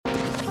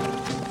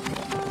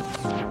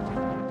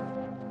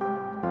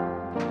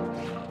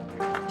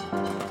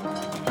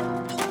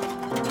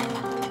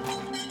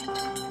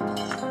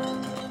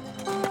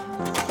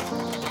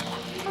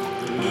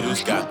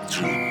Cheese got the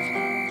cheese.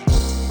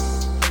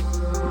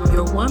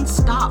 Your one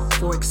stop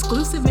for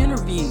exclusive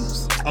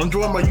interviews. I'm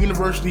joined by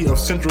University of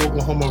Central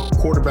Oklahoma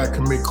quarterback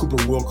commit Cooper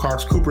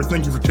Wilcox. Cooper,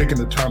 thank you for taking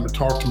the time to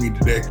talk to me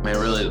today. Man,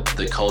 really,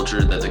 the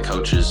culture that the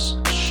coaches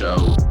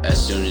show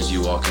as soon as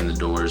you walk in the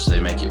doors, they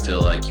make it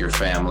feel like your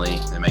family.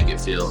 They make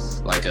it feel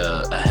like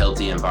a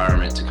healthy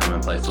environment to come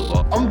and play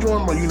football. I'm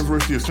joined by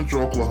University of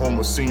Central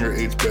Oklahoma senior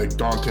H-back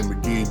Dante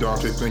McGee.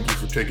 Dante, thank you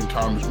for taking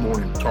time this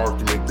morning to talk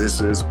to me.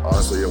 This is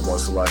honestly a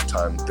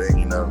once-in-a-lifetime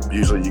thing,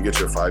 Usually you get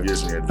your 5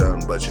 years and you're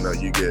done, but,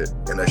 you get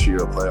an extra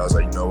year of play. I was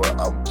like, you know what,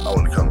 I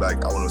want to come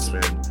back. I want to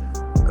spend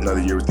another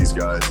year with these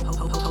guys.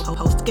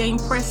 Post-game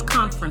press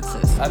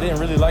conferences. I didn't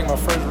really like my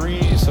first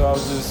read, so I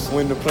was just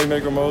went into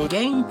playmaker mode.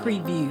 Game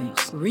previews,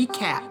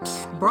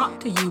 recaps,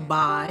 brought to you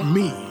by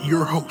me,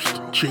 your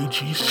host,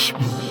 JG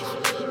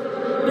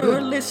Smooth.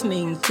 You're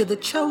listening to The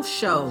Cho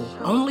Show,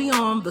 only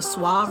on the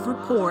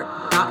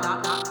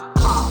SuaveReport.com.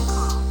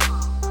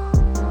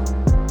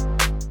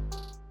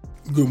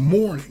 Good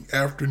morning,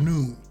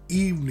 afternoon,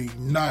 evening,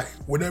 night,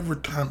 whatever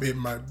time it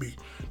might be.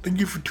 Thank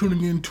you for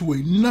tuning in to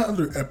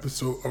another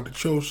episode of the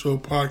Cho Show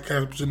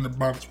podcast presented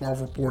by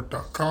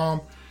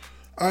SuaveReport.com.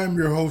 I am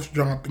your host,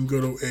 Jonathan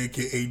Goodall,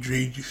 aka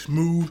JG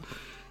Smooth.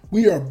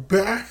 We are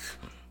back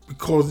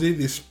because it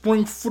is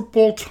spring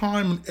football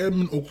time in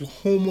Edmond,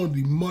 Oklahoma,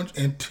 the much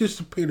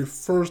anticipated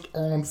first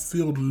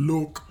on-field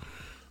look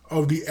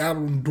of the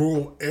Adam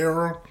Doyle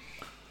era.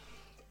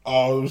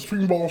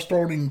 Spring ball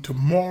starting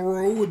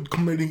tomorrow and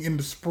committing in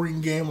the spring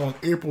game on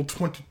April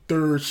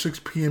 23rd, 6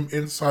 p.m.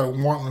 inside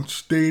Watland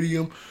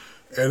Stadium.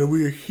 And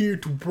we are here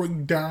to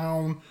break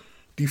down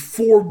the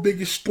four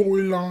biggest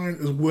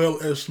storylines as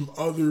well as some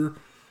other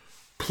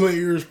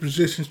players,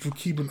 positions to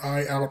keep an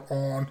eye out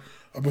on.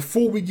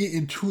 Before we get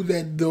into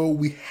that, though,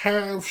 we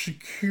have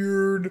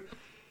secured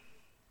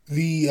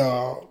the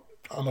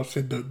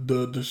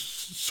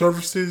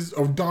services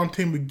of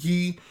Dante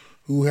McGee,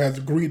 who has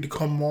agreed to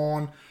come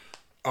on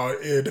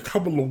in a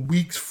couple of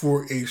weeks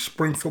for a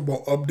spring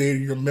football update.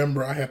 You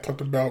remember I had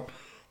talked about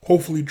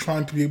hopefully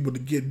trying to be able to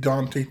get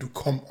Dante to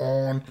come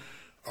on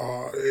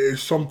at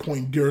some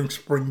point during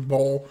spring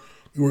ball.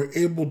 We were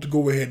able to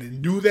go ahead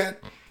and do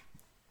that,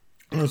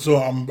 and so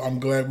I'm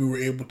glad we were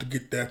able to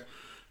get that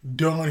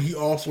done. He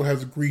also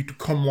has agreed to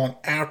come on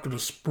after the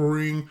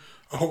spring.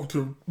 I hope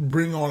to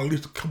bring on at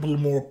least a couple of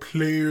more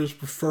players,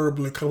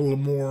 preferably a couple of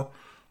more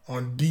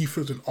on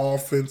defense and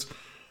offense,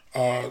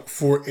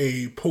 for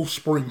a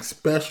post-spring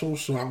special,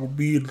 so I will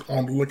be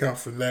on the lookout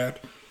for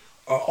that.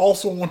 I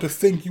also want to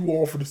thank you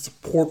all for the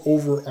support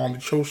over on the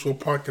Cho Show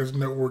Podcast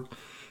Network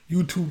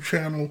YouTube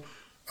channel.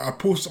 I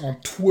posted on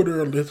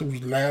Twitter, this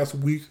was last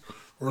week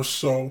or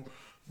so,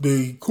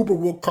 the Cooper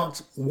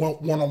Wilcox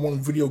one-on-one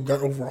video got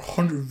over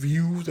 100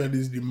 views. That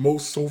is the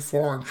most so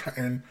far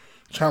in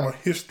channel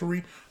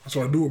history.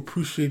 So I do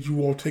appreciate you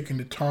all taking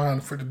the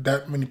time. For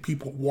that many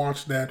people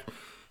watch that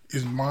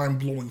is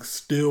mind-blowing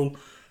still.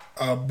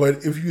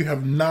 But if you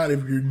have not,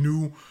 if you're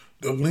new,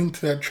 the link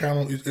to that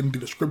channel is in the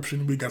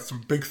description. We got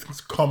some big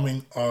things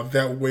coming.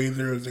 That way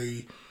there's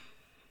a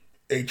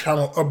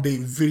channel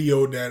update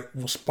video that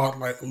will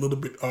spotlight a little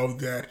bit of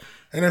that.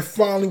 And then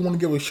finally, want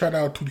to give a shout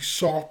out to the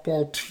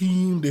softball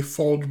team. They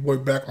followed the boy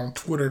back on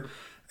Twitter,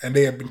 and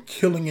they have been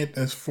killing it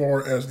as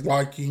far as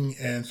liking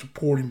and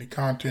supporting the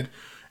content.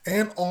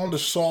 And on the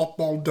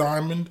softball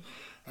diamond,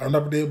 I've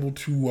never been able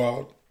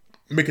to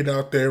make it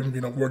out there.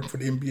 Working for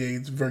the NBA,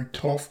 it's very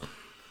tough.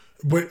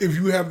 But if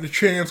you have the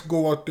chance,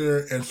 go out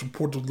there and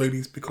support those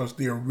ladies because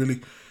they are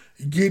really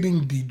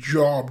getting the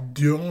job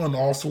done. I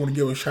also want to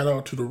give a shout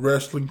out to the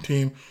wrestling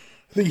team.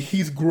 I think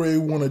Heath Gray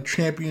won a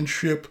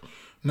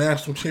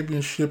national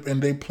championship,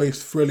 and they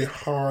placed fairly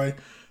high.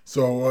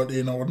 So,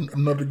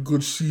 another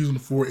good season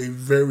for a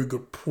very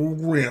good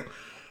program.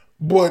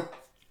 But,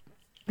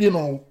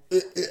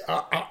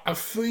 I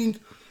think,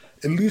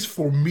 at least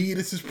for me,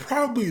 this is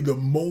probably the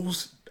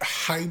most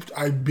hyped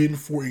I've been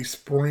for a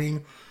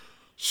spring,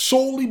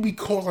 solely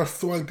because I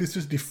feel like this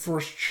is the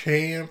first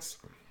chance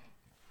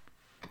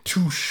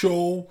to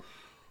show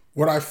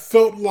what I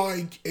felt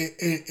like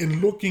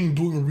in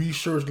doing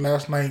research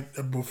last night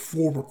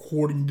before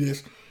recording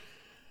this,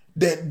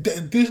 that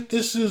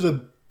this is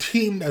a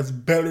team that's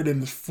better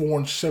than this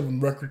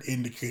 4-7 record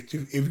indicates.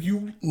 If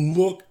you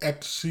look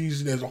at the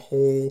season as a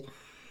whole,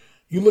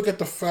 you look at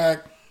the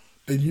fact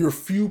that you're a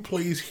few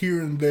plays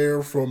here and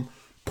there from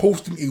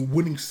posting a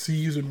winning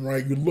season,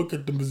 right? You look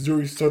at the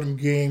Missouri Southern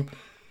game,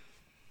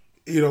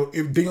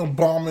 if Daniel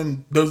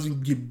Bauman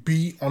doesn't get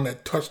beat on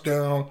that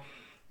touchdown,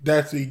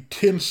 that's a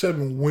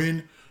 10-7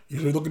 win.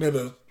 You're looking at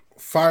a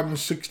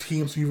 5-6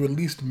 team, so you've at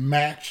least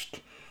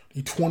matched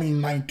the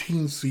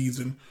 2019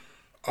 season.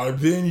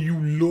 Then you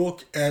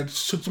look at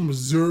Central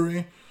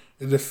Missouri,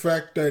 and the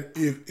fact that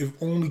if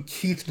only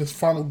Keith in his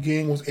final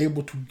game was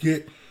able to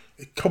get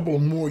a couple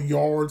of more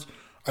yards,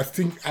 I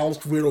think Alex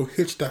Guerrero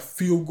hits that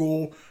field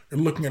goal. You're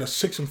looking at a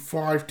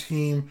 6-5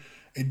 team.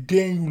 And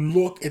then you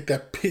look at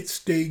that Pitt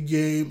State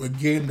game, a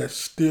game that's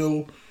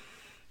still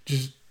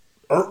just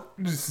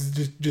this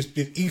is just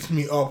it eats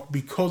me up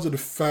because of the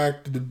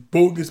fact that the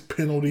bogus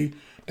penalty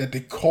that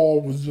they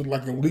called was just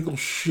like a legal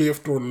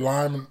shift or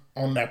alignment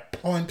on that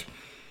punt,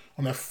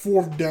 on that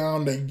fourth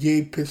down that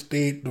gave Pitt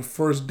State the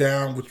first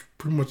down, which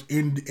pretty much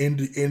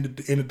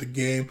ended the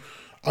game.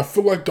 I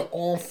feel like the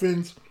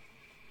offense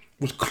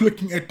was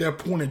clicking at that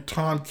point in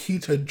time.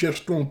 Keats had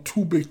just thrown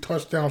 2 big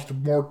touchdowns to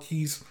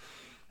Marquise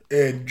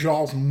and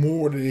Josh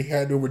Moore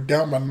that they were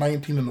down by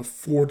 19 in the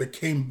fourth. They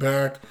came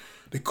back.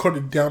 They cut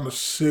it down to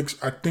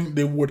 6. I think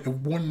they would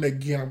have won that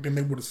game. I think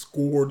they would have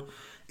scored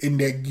in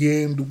that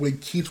game the way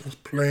Keats was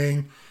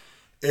playing.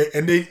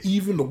 And then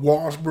even the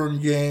Washburn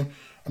game,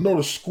 I know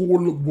the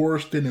score looked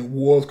worse than it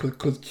was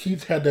because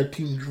Keats had that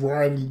team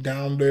driving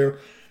down there.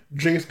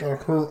 Jace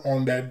got hurt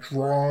on that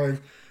drive,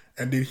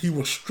 and then he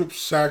was strip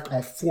sacked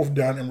on 4th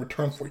down in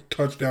return for a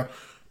touchdown.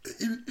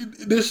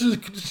 This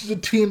is a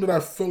team that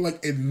I feel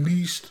like at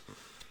least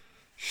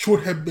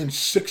should have been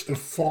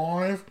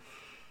 6-5.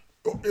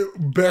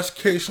 Best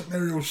case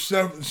scenario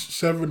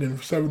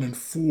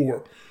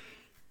 7-4.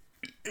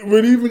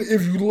 But even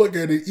if you look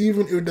at it,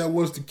 even if that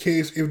was the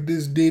case, if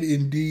this did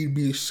indeed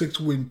be a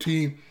 6-win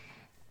team,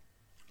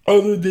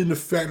 other than the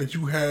fact that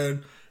you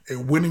had a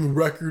winning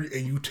record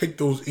and you take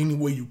those any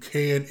way you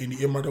can in the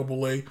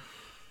MIAA,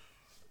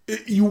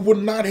 you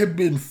would not have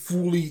been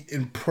fully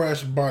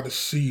impressed by the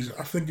season.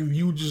 I think if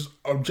you just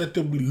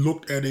objectively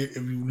looked at it,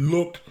 if you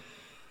looked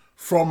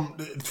from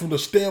the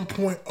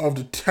standpoint of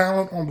the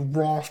talent on the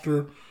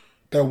roster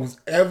that was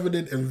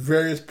evident in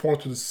various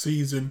parts of the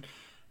season,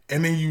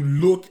 and then you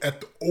look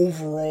at the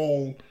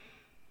overall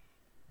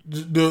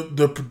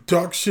the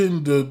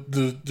production,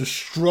 the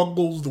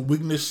struggles, the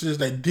weaknesses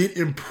that did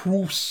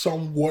improve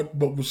somewhat,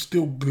 but was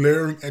still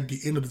glaring at the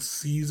end of the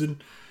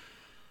season.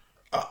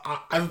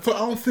 I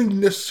don't think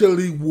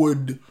necessarily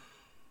would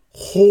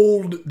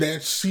hold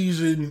that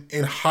season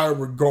in high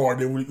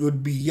regard. It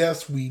would be,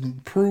 yes, we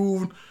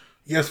improved.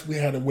 Yes, we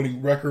had a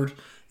winning record.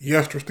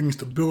 Yes, there's things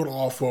to build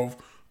off of.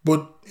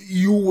 But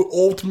you would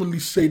ultimately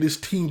say this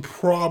team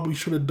probably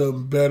should have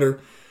done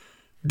better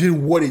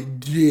than what it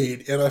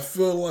did. And I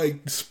feel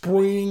like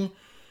spring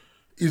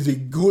is a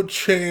good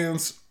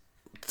chance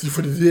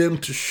for them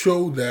to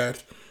show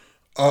that,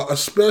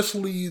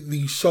 especially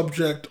the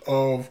subject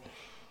of,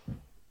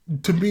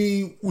 to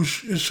me,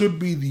 it should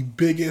be the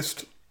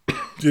biggest,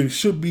 it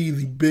should be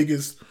the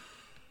biggest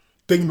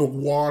thing to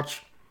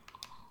watch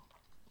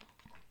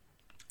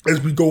as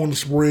we go into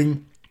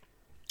spring,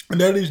 and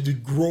that is the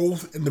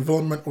growth and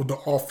development of the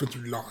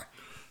offensive line.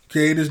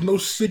 Okay, there's no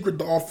secret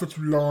the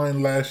offensive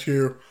line last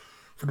year,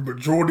 for the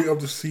majority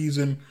of the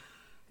season,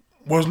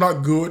 was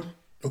not good.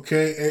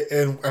 Okay,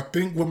 and I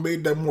think what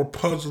made that more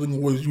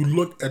puzzling was you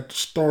look at the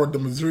start of the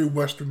Missouri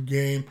Western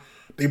game.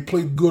 They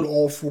played good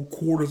all 4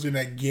 quarters in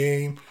that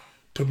game.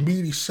 To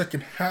me, the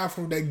second half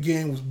of that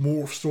game was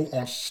more so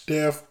on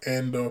Steph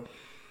and the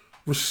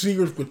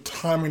receivers with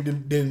timing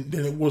than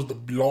it was the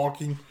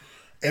blocking.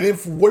 And then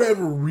for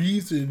whatever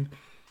reason,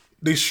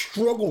 they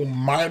struggled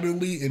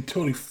mightily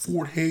until the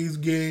Fort Hays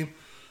game.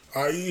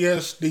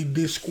 Yes, they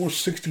did score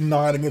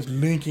 69 against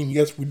Lincoln.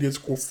 Yes, we did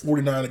score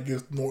 49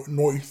 against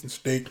Northeastern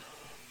State.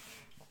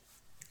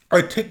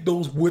 I take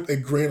those with a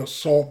grain of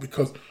salt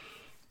because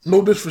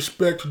no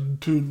disrespect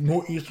to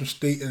Northeastern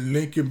State and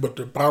Lincoln, but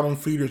the bottom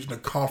feeders in the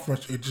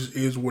conference, it just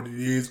is what it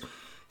is.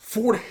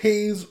 Fort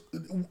Hays,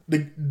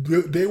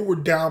 they were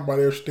down by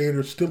their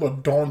standards, still a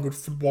darn good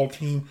football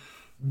team,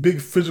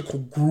 big physical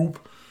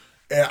group.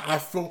 And I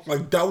felt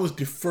like that was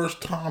the first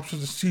time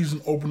since the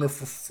season opener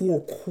for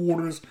 4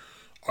 quarters.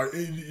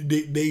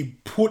 They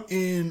put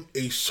in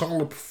a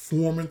solid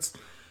performance,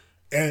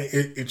 and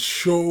it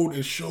showed.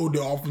 It showed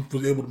the offense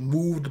was able to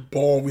move the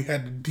ball. We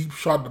had the deep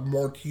shot to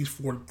Marquise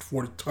for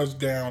the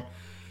touchdown,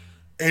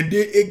 and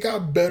then it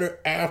got better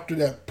after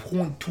that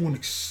point to an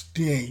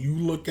extent. You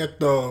look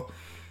at the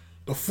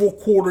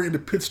 4th quarter in the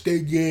Pitt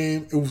State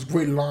game; it was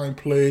great line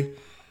play.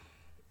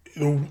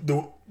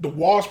 The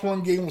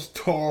Washburn game was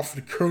tough.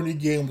 The Kearney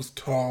game was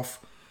tough.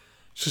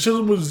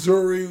 Cicero,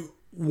 Missouri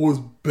was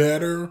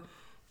better,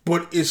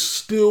 but it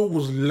still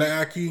was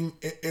lacking.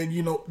 And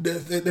you know,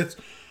 that's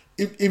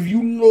if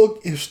you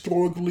look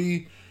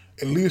historically,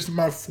 at least in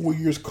my 4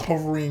 years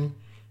covering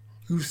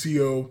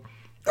UCO,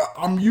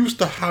 I'm used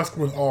to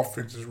high-scoring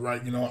offenses,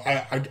 right? You know,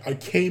 I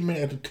came in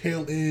at the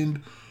tail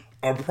end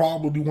of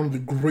probably one of the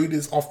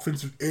greatest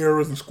offensive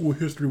eras in school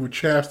history with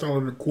Chad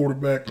Stallard at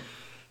quarterback,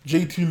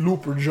 J.T.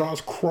 Looper,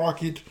 Josh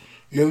Crockett,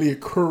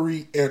 Elliott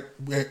Curry at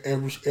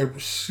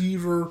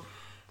receiver.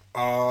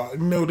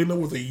 Then there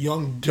was a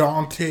young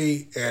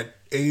Dante at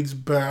aides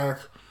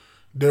back.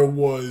 There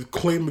was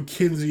Clay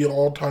McKenzie, an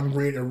all-time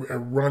great at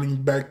running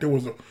back. There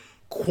was a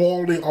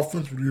quality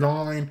offensive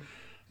line.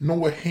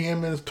 Noah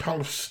Hammonds,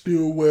 Tyler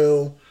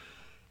Stillwell,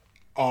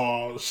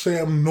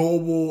 Sam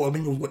Noble. I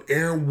think it was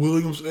Aaron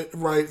Williams,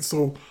 right?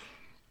 So,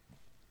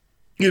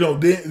 you know,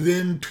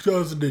 then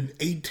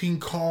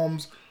 2018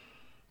 comes.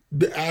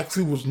 There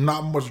actually was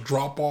not much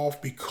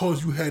drop-off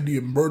because you had the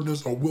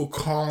emergence of Will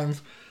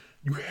Collins.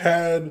 You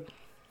had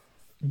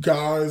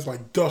guys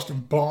like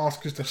Dustin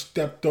Boskis that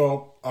stepped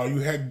up. You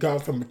had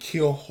guys like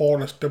Mikael Hall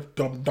that stepped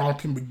up.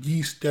 Dante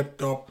McGee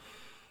stepped up.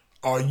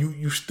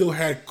 You still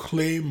had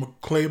Clay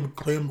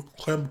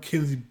McKenzie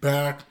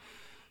back.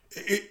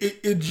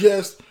 It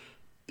just,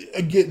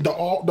 again, the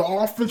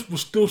offense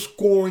was still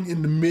scoring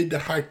in the mid to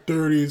high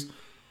 30s.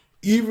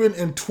 Even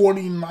in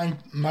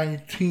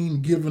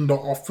 2019, given the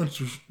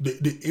offensive,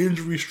 the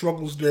injury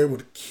struggles there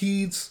with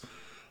Keats,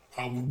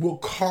 with Will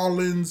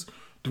Collins,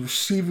 the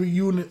receiver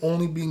unit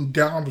only being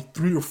down to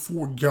 3 or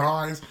 4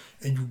 guys,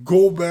 and you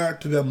go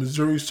back to that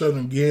Missouri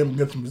Southern game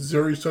against the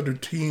Missouri Southern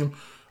team,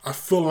 I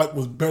feel like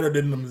was better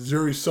than the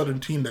Missouri Southern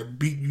team that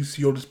beat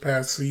UCO this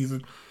past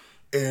season.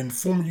 And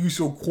former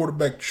UCO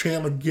quarterback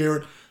Chandler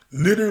Garrett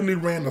literally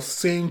ran the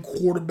same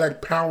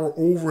quarterback power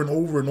over and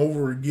over and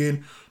over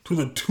again to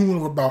the tune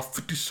of about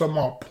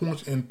 50-some-odd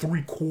points in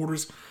 3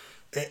 quarters.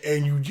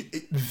 And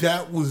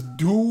that was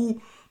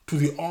due to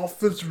the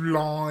offensive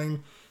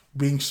line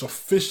being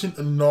sufficient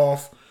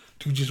enough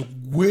to just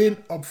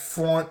win up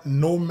front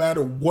no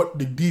matter what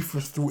the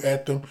defense threw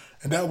at them.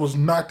 And that was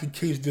not the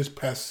case this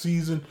past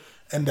season.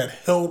 And that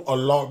held a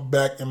lot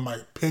back, in my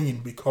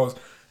opinion, because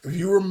if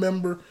you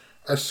remember,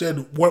 I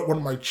said one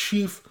of my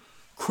chief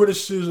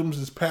criticisms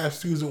this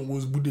past season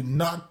was we did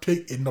not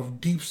take enough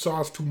deep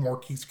shots to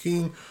Marquise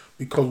King,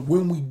 because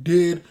when we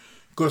did,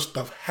 good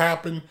stuff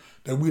happened,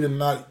 that we did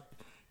not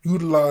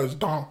utilize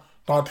Dante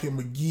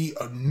McGee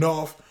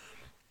enough.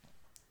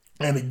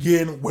 And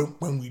again,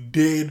 when we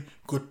did,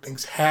 good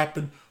things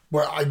happened.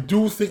 But I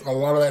do think a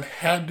lot of that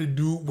had to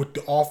do with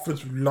the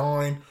offensive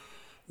line,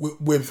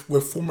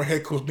 with former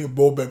head coach Nick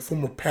Bobeck,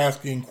 former pass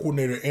game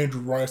coordinator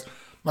Andrew Rice,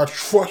 not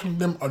trusting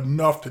them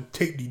enough to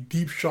take the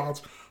deep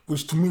shots,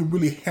 which to me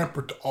really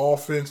hampered the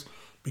offense.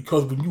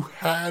 Because when you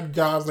had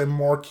guys like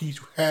Marquise,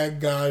 you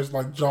had guys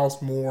like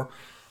Josh Moore,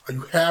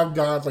 you have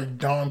guys like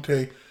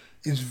Dante,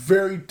 it's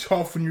very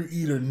tough when you're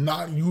either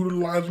not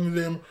utilizing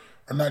them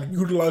or not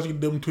utilizing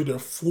them to their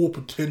full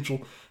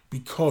potential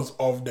because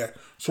of that.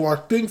 So I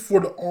think for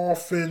the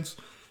offense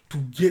to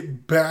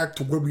get back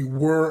to where we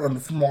were under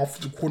former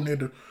offensive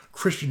coordinator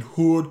Christian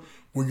Hood,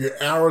 where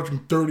you're averaging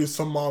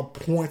 30-some-odd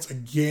points a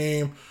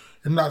game,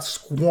 you're not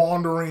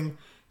squandering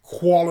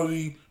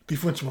quality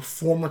defensive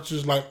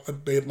performances like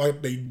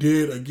they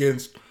did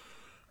against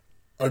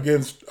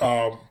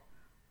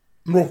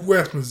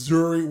Northwest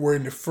Missouri, where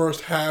in the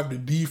first half the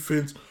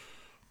defense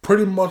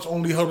pretty much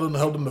only held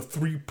them to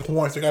 3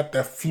 points. They got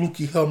that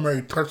fluky Hail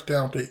Mary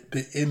touchdown to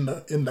in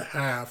the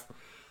half.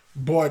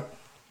 But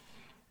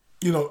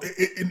you know,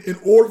 in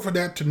order for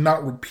that to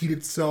not repeat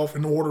itself,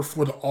 in order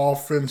for the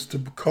offense to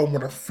become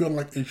what I feel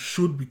like it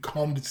should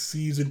become this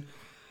season,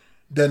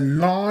 the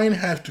line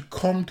has to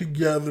come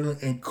together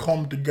and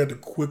come together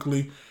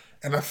quickly.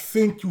 And I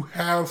think you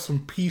have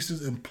some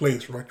pieces in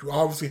place, right? You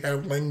obviously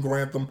have Lane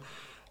Grantham,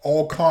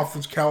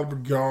 all-conference caliber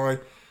guy.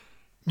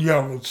 You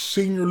have a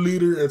senior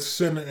leader at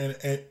center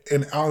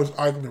and Alex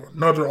Eichler,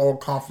 another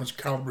all-conference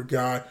caliber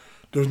guy.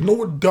 There's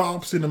Noah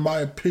Dobson, in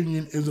my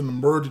opinion, is an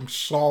emerging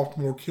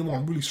sophomore. Came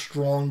on really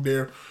strong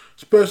there,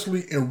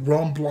 especially in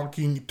run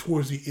blocking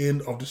towards the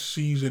end of the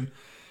season.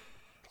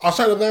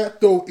 Outside of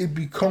that, though, it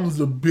becomes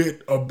a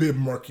bit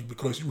murky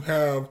because you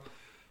have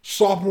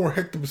sophomore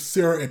Hector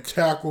Becerra at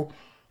tackle.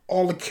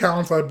 All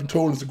accounts I've been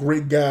told is a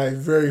great guy,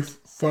 very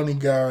funny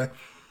guy.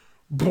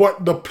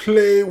 But the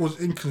play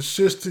was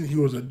inconsistent. He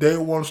was a day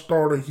one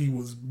starter. He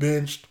was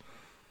benched.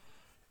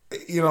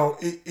 You know,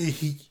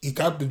 he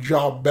got the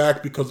job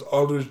back because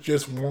others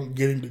just weren't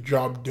getting the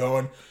job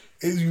done.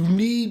 You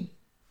need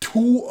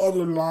 2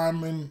 other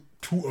linemen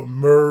to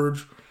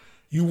emerge.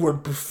 You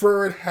would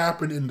prefer it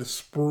happen in the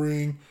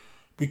spring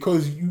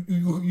because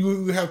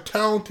you have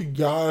talented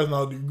guys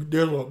now.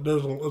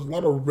 There's a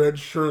lot of red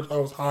shirts I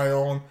was high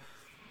on.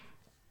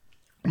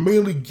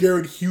 Mainly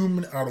Garrett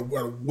Human out of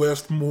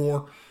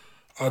Westmore.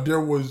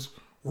 There was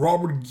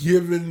Robert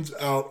Givens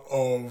out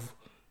of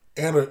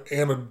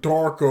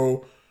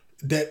Anadarko.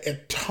 That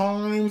at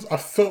times I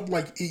felt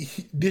like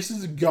this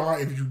is a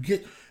guy, if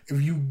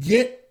you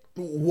get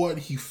what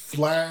he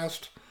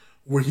flashed,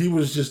 where he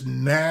was just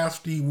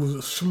nasty,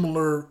 was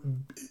similar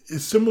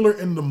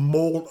in the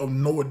mold of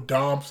Noah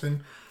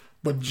Dobson,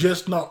 but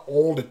just not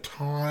all the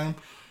time.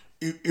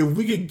 If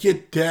we could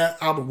get that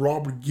out of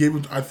Robert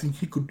Givens, I think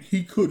he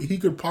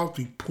could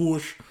possibly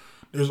push.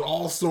 There's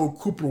also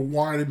Cooper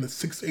White in the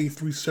 6'8",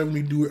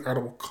 370 dude out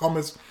of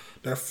Cummins,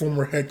 that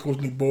former head coach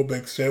Nick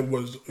Bobeck said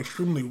was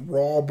extremely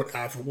raw but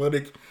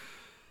athletic.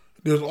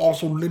 There's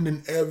also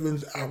Lyndon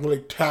Evans,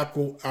 athletic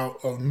tackle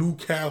out of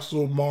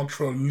Newcastle,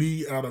 Montrell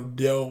Lee out of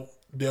Del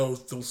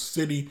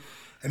City.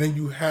 And then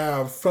you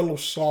have fellow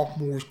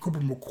sophomores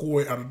Cooper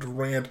McCoy out of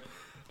Durant,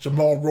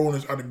 Jamal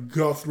Ronins out of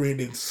Guthrie, and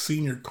then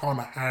senior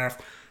Connor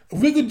Half. If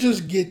we could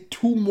just get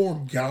 2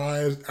 more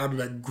guys out of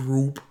that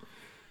group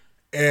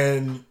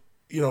and,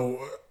 you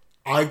know,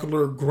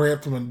 Eichler,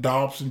 Grantham, and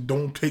Dobson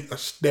don't take a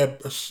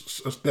step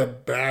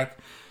back,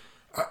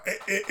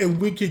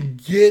 and we can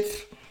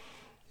get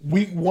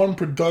week 1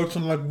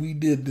 production like we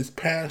did this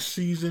past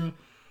season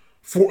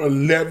for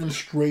 11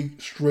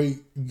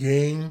 straight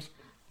games,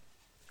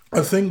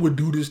 I think would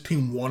do this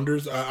team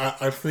wonders.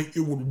 I think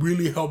it would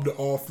really help the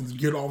offense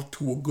get off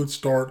to a good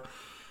start.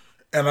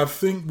 And I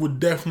think would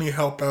definitely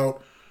help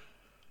out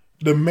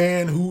the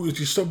man who is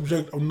the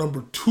subject of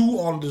number 2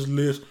 on this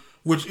list,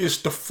 which is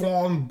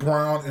Stephon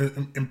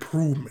Brown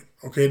improvement.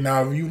 Okay,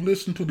 now if you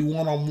listen to the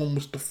one-on-one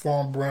with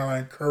Stephon Brown, I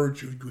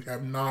encourage you, if you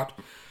have not,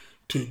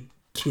 to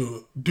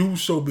do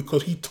so,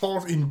 because he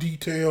talks in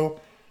detail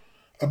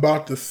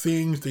about the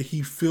things that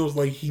he feels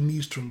like he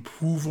needs to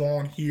improve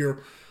on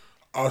here.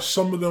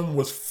 Some of them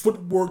was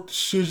footwork,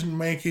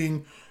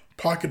 decision-making,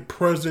 pocket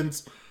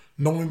presence,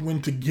 knowing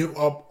when to give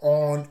up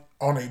on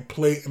a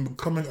play, and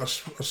becoming a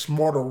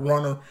smarter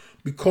runner,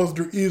 because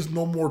there is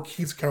no more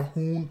Keith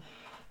Calhoun.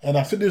 And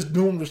I said this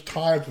numerous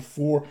times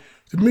before.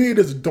 To me, it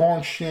is a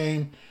darn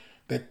shame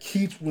that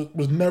Keith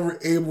was never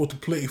able to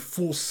play a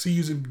full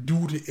season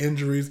due to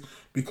injuries,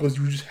 because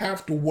you just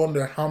have to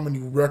wonder how many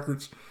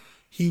records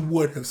he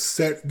would have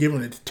set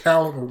given the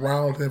talent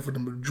around him for the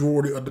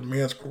majority of the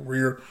man's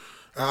career.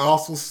 I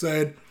also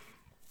said,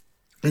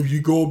 if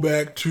you go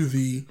back to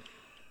the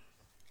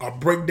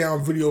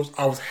breakdown videos,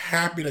 I was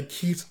happy that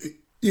Keith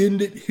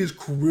ended his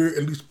career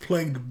at least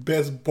playing the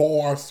best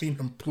ball I've seen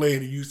him play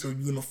in a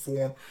UCLA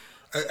uniform.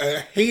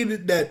 I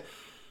hated that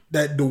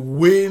the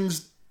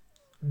wins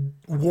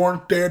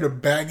weren't there to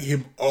back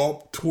him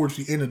up towards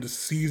the end of the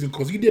season,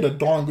 because he did a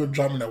darn good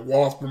job in that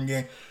Washburn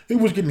game. He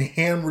was getting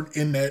hammered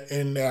in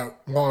that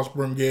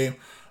Washburn game.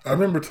 I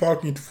remember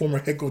talking to former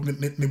head coach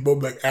Nick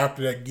Bobek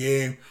after that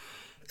game,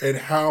 and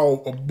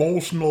how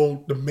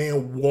emotional the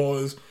man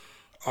was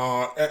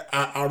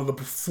out of the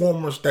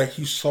performance that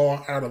he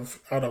saw out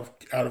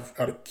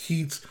of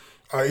Keats.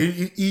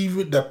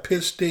 Even the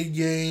Pitt State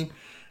game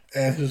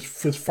and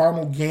his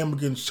final game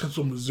against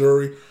Central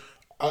Missouri,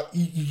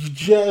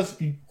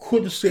 you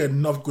couldn't say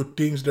enough good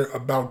things there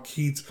about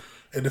Keats,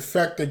 and the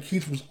fact that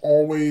Keats was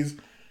always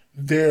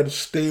there to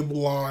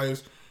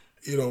stabilize.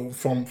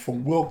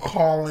 From Will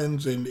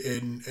Collins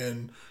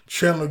and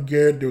Chandler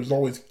Garrett, there was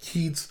always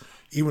Keats.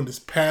 Even this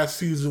past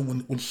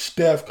season, when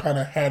Steph kind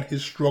of had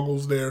his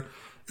struggles there,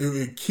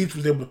 Keats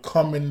was able to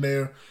come in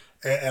there,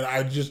 and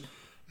I just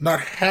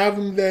not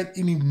having that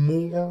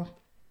anymore.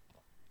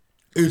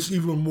 It's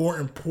even more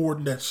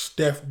important that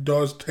Steph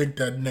does take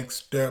that next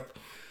step,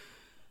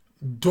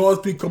 does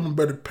become a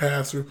better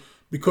passer,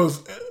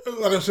 because,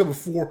 like I said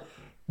before,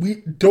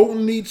 we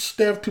don't need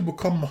Steph to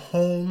become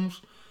Mahomes.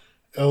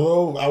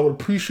 Although I would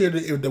appreciate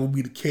it if that would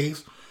be the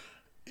case.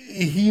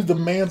 He's the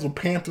man's a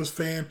Panthers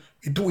fan.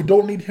 We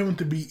don't need him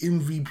to be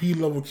MVP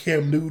level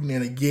Cam Newton,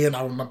 and again,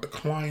 I will not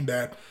decline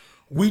that.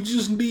 We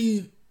just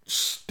need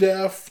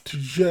Steph to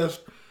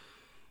just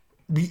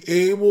be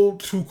able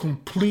to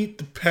complete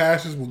the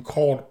passes when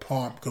called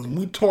upon. Because when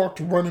we talked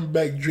to running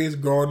back Jace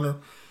Gardner,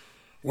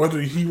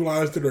 whether he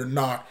realized it or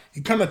not,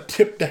 he kind of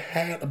tipped the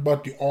hat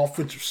about the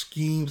offensive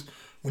schemes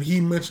when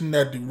he mentioned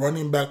that the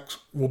running backs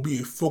will be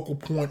a focal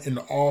point in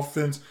the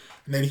offense,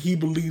 and that he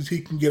believes he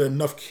can get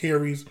enough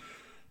carries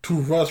to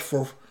rush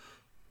for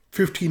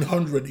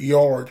 1,500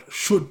 yards.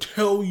 Should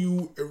tell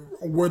you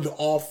where the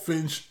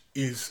offense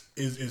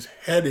is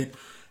headed.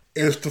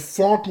 As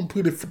Stephon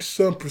completed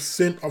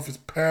 57% of his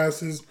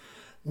passes,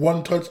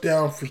 1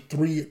 touchdown for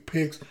 3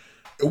 picks.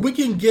 If we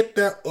can get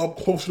that up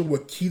closer to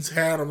what Keats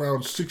had,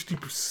 around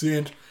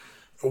 60%,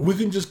 we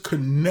can just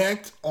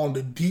connect on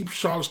the deep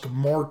shots to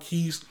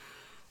Marquise,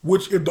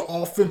 which, if the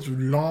offensive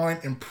line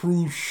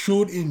improves,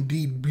 should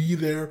indeed be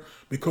there,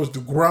 because the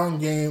ground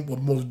game will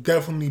most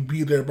definitely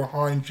be there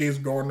behind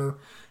Jace Gardner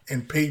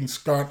and Peyton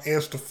Scott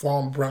and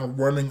Stephon Brown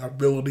running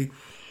ability.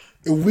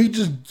 If we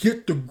just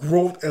get the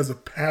growth as a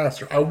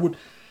passer, I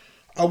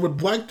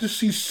would like to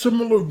see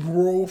similar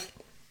growth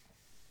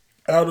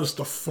out of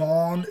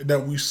Stephon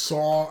that we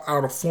saw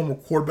out of former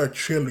quarterback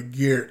Chandler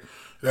Garrett.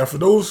 Now, for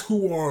those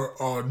who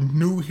are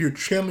new here,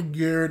 Chandler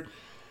Garrett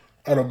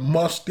out of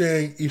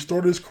Mustang, he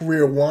started his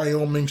career at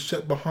Wyoming,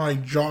 set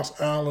behind Josh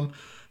Allen.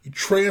 He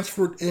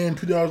transferred in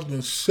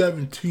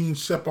 2017,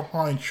 set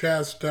behind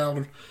Chad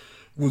Stallard,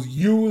 was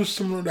used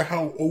similar to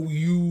how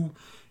OU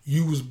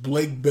used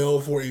Blake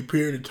Bell for a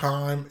period of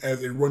time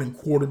as a running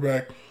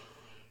quarterback.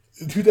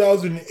 In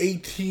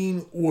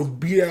 2018, was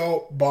beat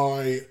out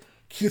by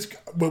Keats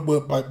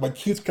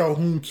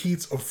Calhoun.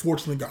 Keats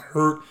unfortunately got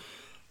hurt.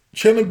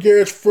 Chandler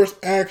Garrett's first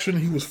action,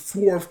 he was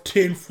 4 of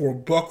 10 for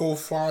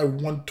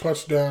 $105, 1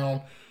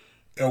 touchdown,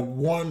 and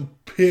 1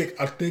 pick.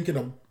 I think it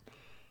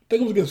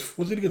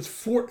was against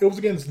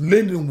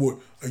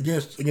Lindenwood,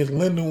 against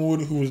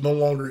Lindenwood, who was no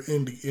longer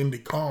in the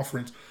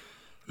conference.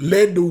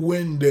 Led the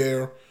win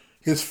there.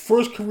 His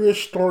first career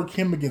start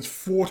came against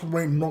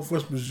 4th-ranked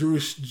Northwest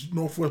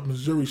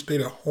Missouri State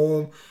at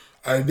home.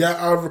 I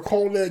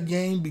recall that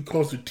game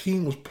because the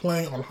team was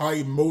playing on high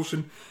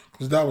emotion,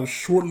 because that was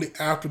shortly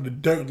after the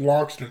Derek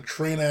Loxton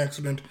train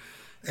accident,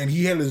 and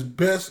he had his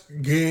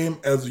best game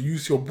as a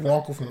UCO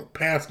Bronco from a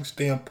passing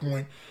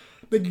standpoint.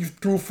 I think he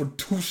threw for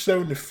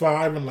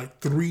 275 and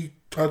 3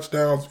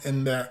 touchdowns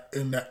in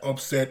that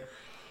upset.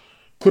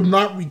 could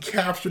not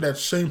recapture that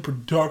same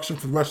production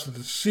for the rest of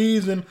the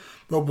season,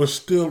 but was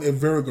still a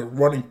very good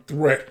running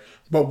threat,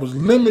 but was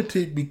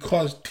limited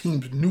because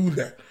teams knew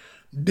that.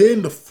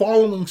 Then the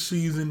following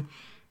season,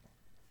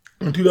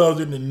 in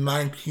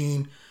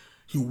 2019,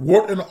 he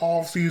worked in the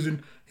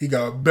offseason. He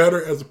got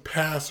better as a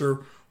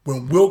passer.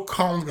 When Will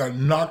Collins got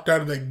knocked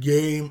out of that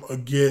game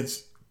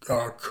against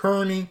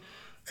Kearney,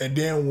 and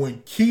then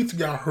when Keith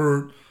got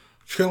hurt,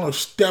 Chandler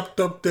stepped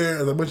up there.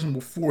 As I mentioned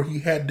before, he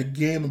had the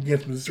game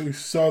against Missouri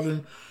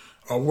Southern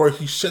where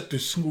he set the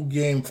single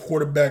game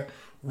quarterback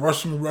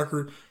rushing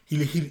record.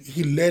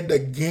 He led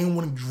that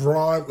game-winning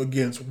drive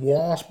against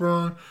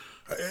Washburn.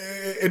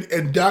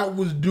 And that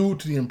was due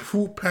to the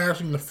improved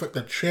passing and the fact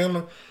that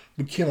Chandler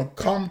became a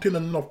competent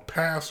enough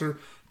passer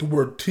to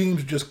where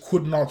teams just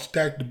could not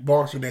stack the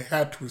box and they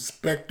had to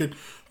respect it.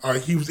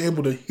 He was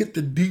able to hit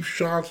the deep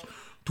shots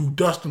to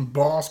Dustin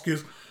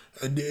Boskus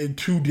and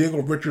to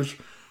Diego Richards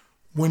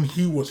when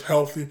he was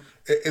healthy.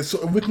 And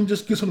so we can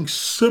just get something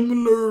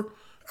similar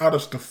out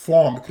of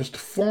Stephon, because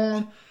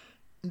Stephon,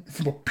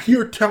 from a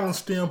pure talent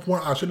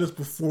standpoint, I said this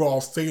before,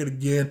 I'll say it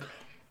again,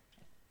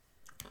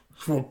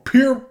 from a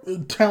pure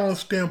talent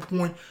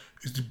standpoint,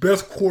 is the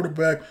best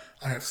quarterback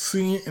I have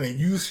seen in a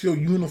UCO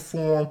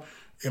uniform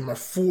in my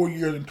 4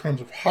 years in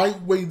terms of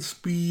height, weight,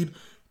 speed,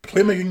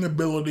 playmaking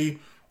ability,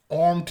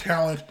 arm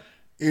talent.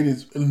 It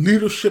is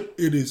leadership.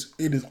 It is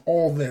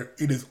all there.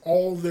 It is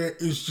all there.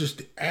 It's just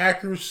the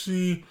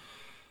accuracy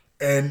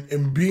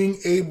and being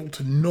able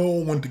to know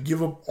when to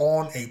give up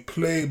on a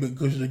play,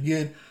 because,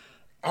 again,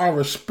 I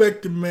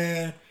respect the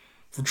man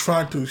for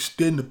trying to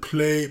extend the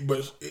play,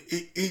 but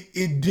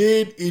it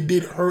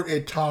did hurt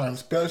at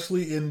times,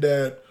 especially in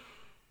that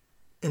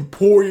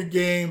Emporia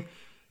game.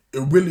 It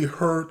really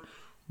hurt,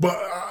 but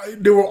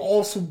there were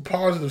also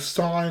positive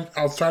signs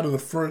outside of the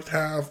first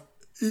half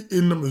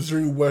in the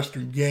Missouri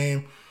Western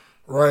game,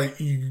 right?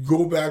 You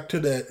go back to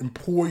that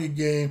Emporia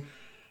game.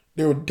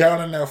 They were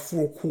down in that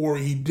fourth quarter.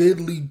 He did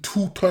lead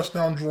 2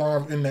 touchdown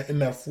drives in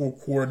that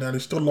fourth quarter. Now, they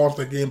still lost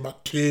that game by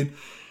 10,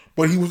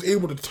 but he was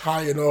able to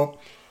tie it up.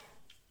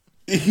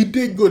 He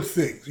did good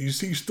things. You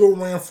see, he still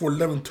ran for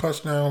 11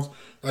 touchdowns.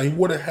 He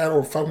would have had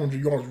over 500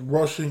 yards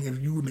rushing if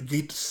you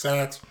negate the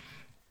sacks.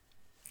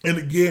 And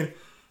again,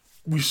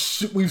 we've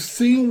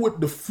seen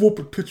what the full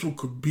potential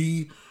could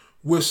be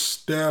with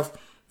Steph.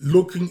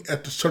 Looking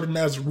at the Southern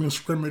Nazarene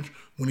scrimmage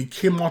when he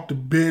came off the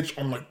bench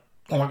on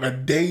a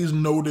day's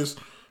notice,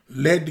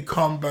 led the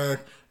comeback.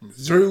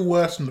 Missouri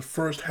West in the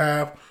first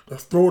half. The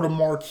throw to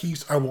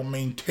Marquise, I will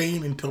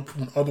maintain until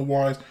proven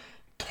otherwise.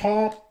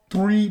 Top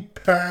 3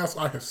 pass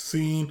I have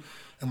seen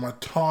in my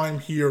time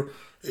here.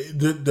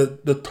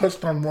 The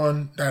touchdown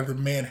run that the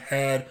man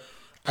had,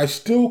 I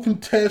still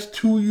contest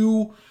to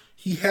you.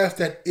 He has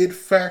that it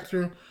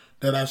factor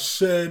that I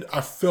said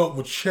I felt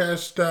with Chad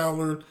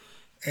Stallard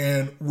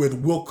and with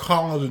Will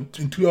Collins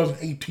in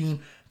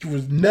 2018. He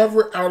was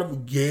never out of a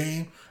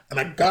game, and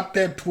I got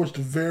that towards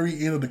the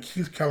very end of the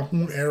Keith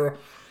Calhoun era.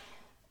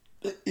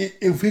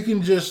 If he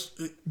can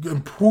just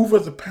improve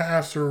as a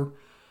passer,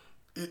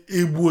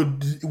 it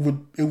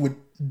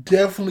would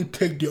definitely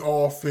take the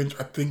offense,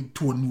 I think,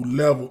 to a new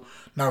level.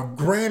 Now,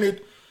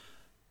 granted,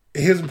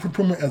 his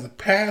improvement as a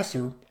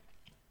passer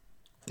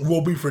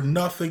will be for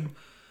nothing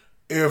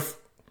if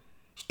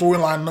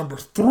storyline number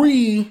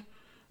 3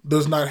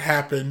 does not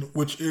happen,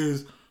 which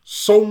is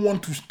someone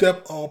to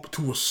step up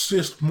to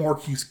assist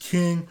Marquise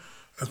King.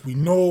 As we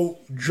know,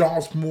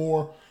 Josh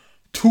Moore,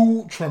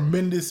 2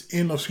 tremendous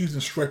end of season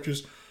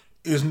stretches,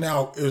 is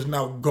now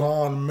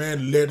gone.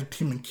 Man led the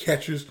team in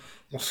catches,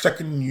 was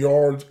second in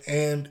yards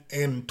and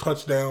in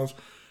touchdowns.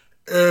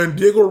 And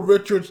Diego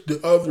Richards, the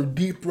other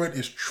deep threat,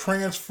 is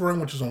transferring,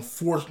 which is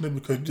unfortunate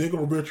because Diego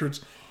Richards,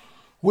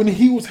 when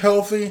he was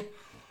healthy,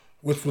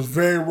 which was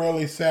very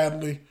rarely,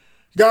 sadly,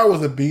 guy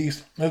was a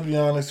beast. Let's be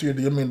honest here.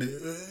 I mean,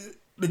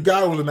 the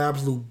guy was an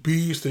absolute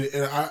beast,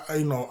 and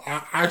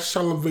I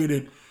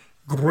salivated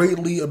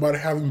greatly about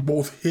having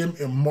both him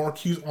and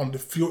Marquise on the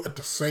field at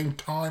the same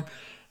time.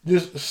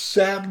 Just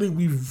sadly,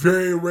 we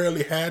very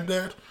rarely had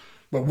that,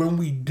 but when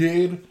we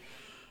did,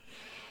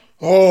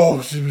 it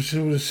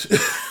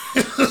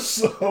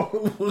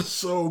was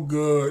so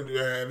good,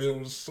 man. It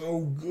was so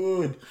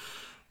good.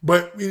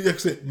 But like I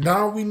said,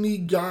 now we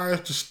need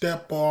guys to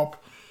step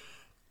up.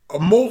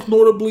 Most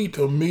notably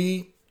to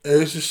me,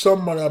 and it's just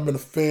somebody I've been a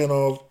fan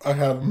of, I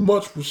have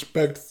much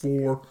respect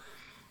for.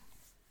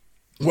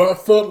 What I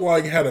felt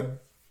like had a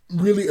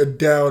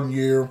down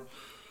year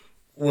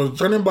was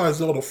Johnny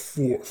Manziel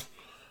IV.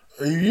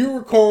 You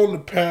recall in the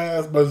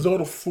past,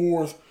 Manziel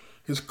IV,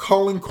 his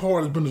calling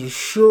card has been as a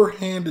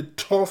sure-handed,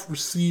 tough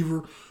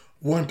receiver,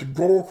 wanting to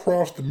go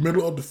across the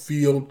middle of the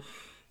field,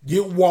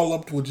 get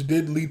walloped, which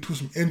did lead to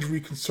some injury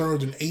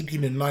concerns in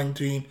 18 and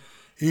 19.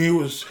 He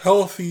was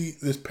healthy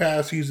this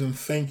past season,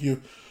 thank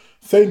you.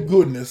 Thank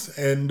goodness.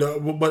 And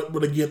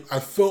but again, I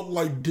felt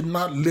like did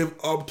not live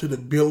up to the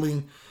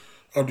billing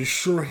of the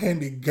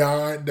sure-handed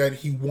guy that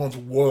he once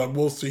was. I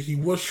will say he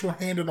was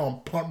sure-handed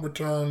on punt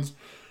returns,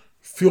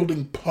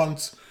 fielding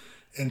punts,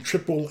 and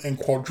triple and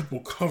quadruple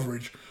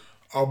coverage.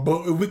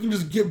 But if we can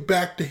just get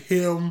back to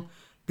him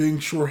being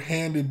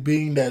sure-handed,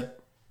 being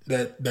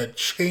that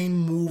chain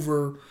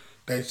mover,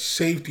 that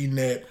safety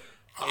net,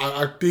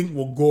 I think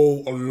will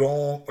go a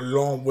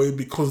long way,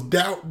 because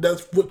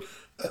that's what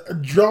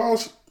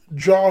Josh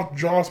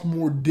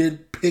Moore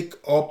did pick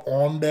up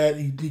on that.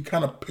 He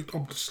kind of picked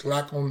up the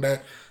slack on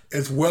that,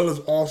 as well as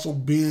also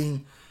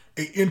being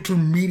an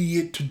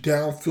intermediate to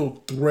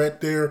downfield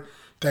threat there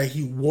that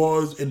he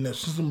was in the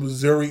Central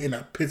Missouri in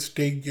that Pitt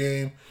State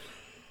game.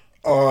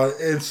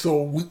 And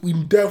so we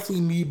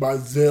definitely need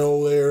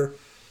Bazell there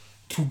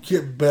to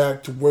get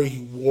back to where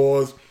he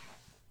was.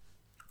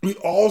 We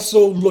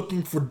also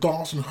looking for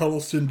Dawson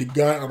Huddleston, the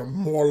guy out of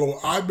Marlow.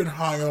 I've been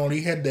high on.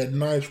 He had that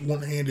nice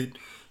one-handed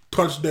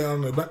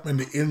touchdown in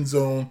the end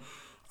zone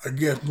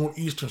against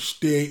Northeastern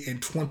State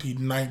in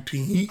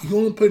 2019. He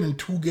only played in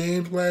 2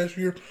 games last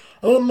year.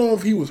 I don't know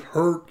if he was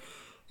hurt.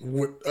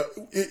 Whatever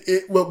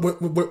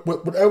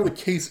the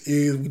case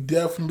is,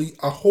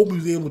 I hope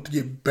he's able to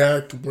get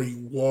back to where he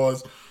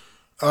was.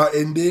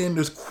 And then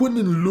there's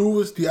Quentin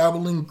Lewis, the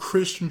Abilene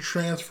Christian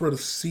transfer, the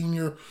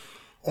senior.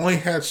 Only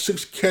had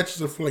 6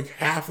 catches. I feel like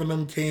half of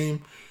them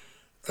came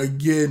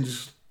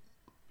against,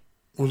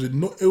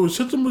 it was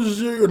Central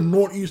Missouri or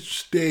Northeastern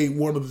State,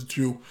 one of the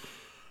two.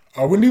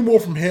 We need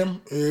more from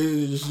him.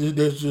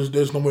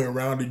 There's no way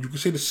around it. You can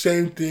say the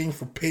same thing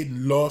for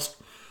Peyton Lusk,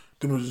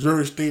 the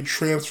Missouri State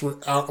transfer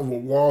out of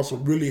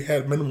Owasso, really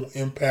had minimal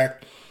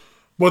impact.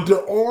 But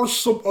there are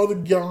some other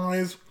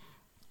guys.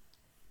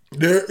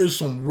 There is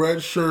some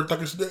red shirts. Like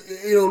I said,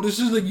 this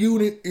is a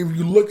unit. If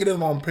you look at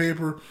it on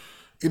paper,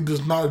 it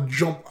does not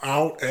jump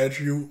out at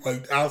you.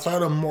 Like,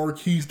 outside of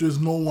Marquise, there's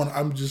no one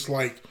I'm just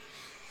like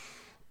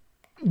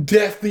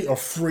deathly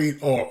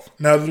afraid of.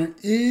 Now, there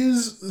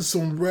is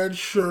some red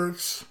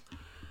shirts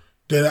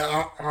that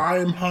I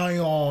am high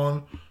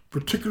on,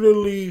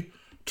 particularly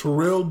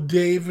Terrell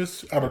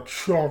Davis out of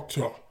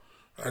Choctaw.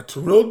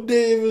 Terrell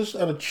Davis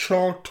out of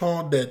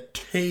Choctaw, that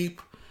tape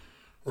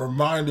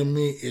reminded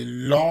me a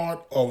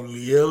lot of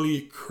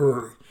LeElliott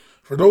Curry.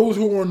 For those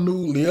who are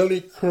new,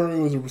 LeElliott Curry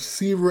was a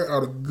receiver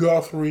out of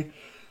Guthrie,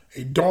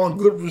 a darn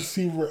good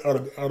receiver out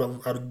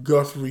of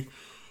Guthrie.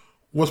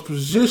 Was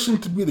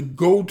positioned to be the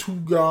go-to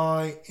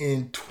guy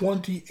in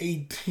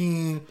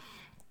 2018.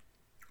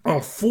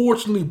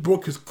 Unfortunately,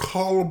 broke his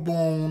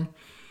collarbone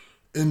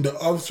in the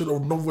upset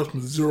of Northwest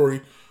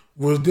Missouri.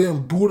 Was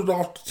then booted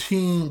off the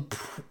team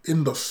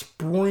in the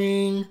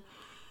spring,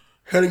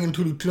 heading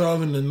into the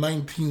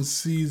 2019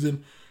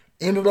 season.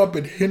 Ended up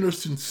at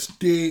Henderson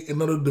State,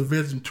 another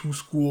Division II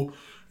school.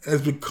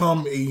 Has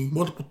become a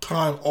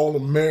multiple-time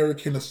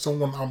All-American, and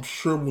someone I'm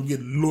sure will get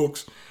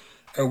looks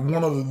at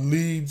one of the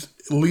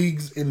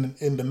leagues in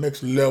the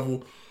next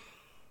level.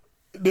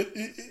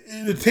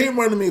 The tape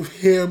reminded me of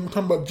him. I'm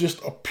talking about just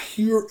a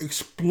pure,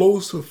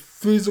 explosive,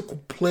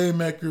 physical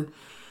playmaker.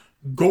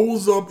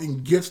 Goes up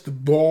and gets the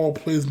ball,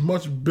 plays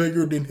much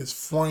bigger than his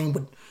frame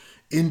would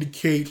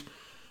indicate.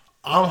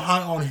 I'm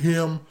high on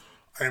him.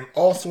 I am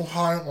also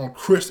high on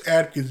Chris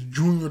Atkins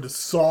Jr., the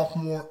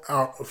sophomore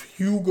out of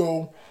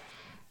Hugo.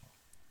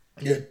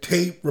 That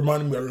tape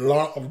reminded me a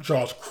lot of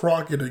Josh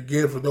Crockett.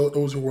 Again, for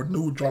those who are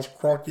new, Josh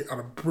Crockett out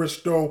of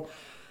Bristow.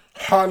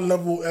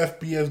 High-level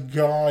FBS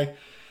guy.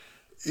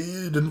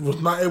 He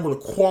was not able to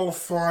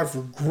qualify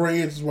for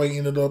grades. That's why he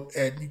ended up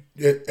at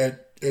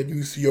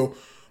UCO.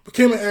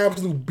 Became an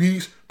absolute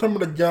beast. Talking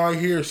about the guy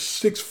here,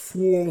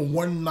 6'4",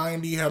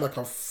 190, had like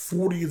a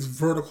 40th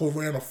vertical,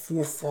 ran a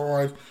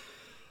 4.5.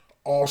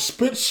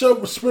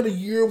 Spent a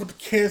year with the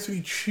Kansas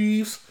City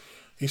Chiefs.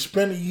 He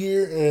spent a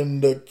year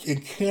in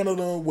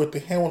Canada with the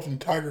Hamilton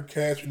Tiger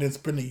Cats, and then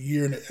spent a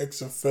year in the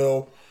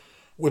XFL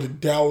with the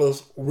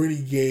Dallas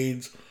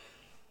Renegades.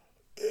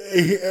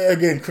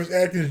 Again, Chris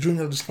Atkins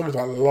Jr. displays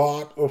a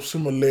lot of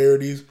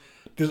similarities.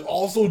 There's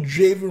also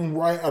Javen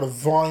Wright out of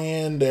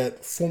Vian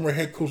that former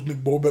head coach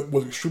Nick Bobeck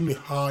was extremely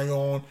high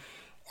on.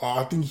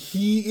 I think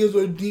he is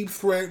a deep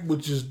threat,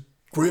 which is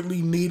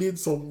greatly needed.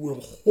 So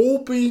we're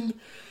hoping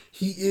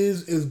he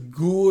is as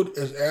good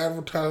as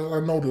advertised. I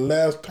know the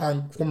last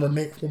time former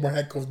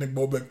head coach Nick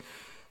Bobeck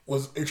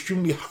was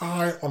extremely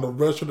high on the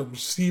rest of the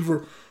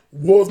receiver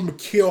was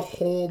Mikael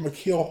Hall.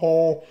 Mikael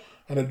Hall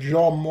and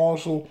John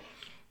Marshall.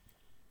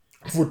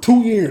 For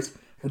 2 years,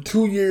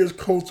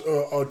 coach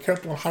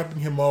kept on hyping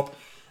him up.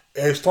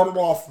 And started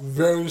off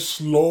very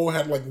slow,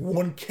 had like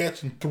 1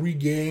 catch in 3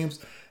 games.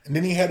 And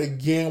then he had a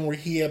game where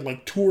he had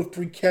like 2 or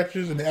 3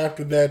 catches, and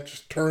after that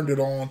just turned it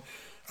on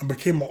and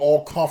became an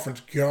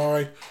all-conference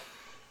guy.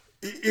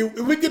 If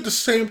we get the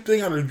same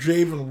thing out of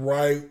Javen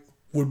Wright,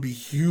 would be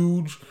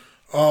huge.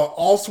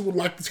 Also would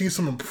like to see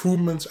some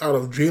improvements out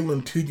of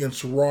Jalen Teague and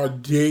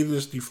Sherrod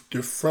Davis, the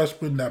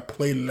freshman that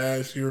played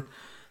last year.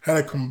 Had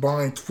a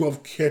combined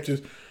 12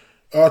 catches.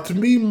 To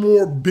me,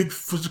 more big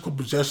physical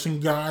possession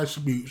guys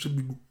should be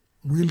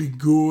really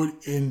good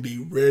in the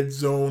red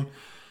zone.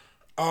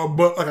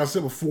 But like I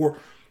said before,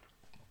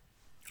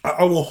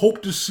 I will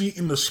hope to see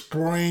in the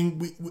spring,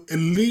 we at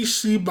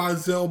least see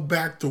Bazell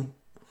back to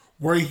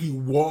where he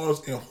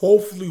was, and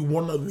hopefully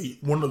one of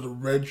the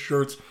red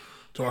shirts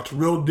So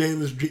Terrell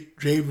Davis,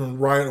 Javen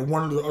Wright, and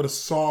one of the other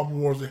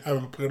sophomores that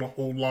haven't played a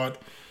whole lot.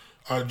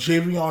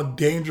 Javion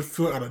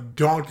Dangerfield out of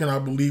Duncan, I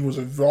believe, was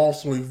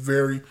also a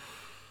very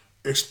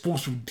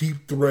explosive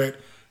deep threat.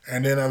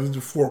 And then I was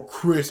before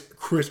Chris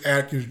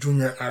Atkins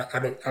Jr.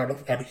 out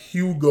of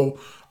Hugo.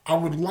 I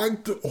would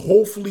like to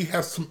hopefully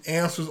have some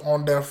answers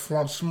on that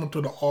front, similar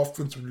to the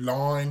offensive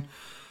line,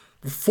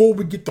 before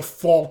we get to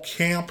fall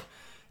camp,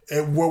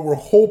 and where we're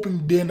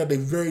hoping then that a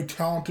very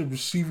talented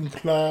receiving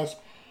class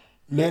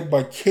led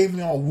by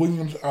Kavion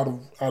Williams out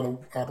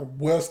of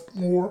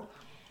Westmore.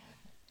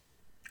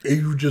 If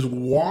you just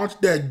watch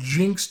that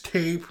Jinx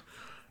tape,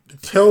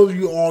 it tells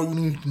you all you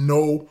need to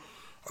know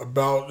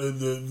about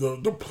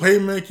the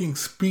playmaking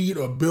speed,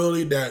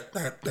 ability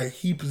that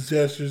he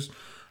possesses.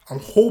 I'm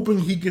hoping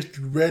he gets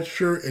the red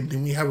shirt, and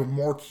then we have a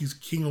Marquise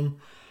Kingdom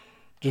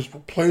just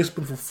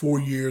replacement for 4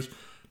 years.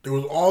 There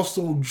was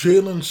also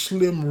Jalen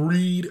Slim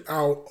Reed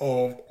out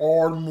of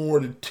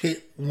Ardmore. The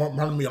tape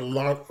reminded me a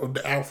lot of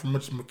the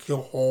aforementioned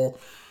McKill Hall.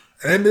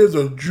 And then there's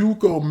a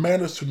JUCO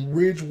Madison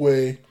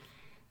Ridgeway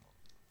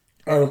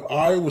out of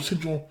Iowa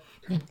Central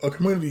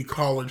Community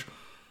College.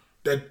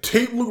 That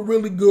tape looked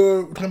really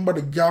good. We're talking about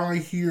a guy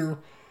here,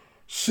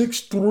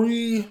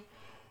 6'3".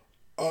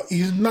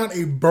 He's not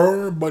a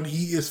burner, but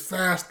he is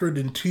faster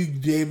than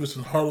Teague Davis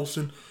and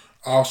Huddleston.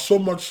 So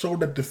much so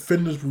that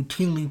defenders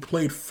routinely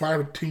played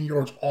 5 to 10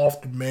 yards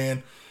off the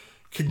man.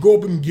 Can go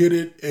up and get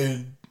it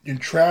in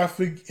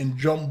traffic and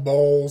jump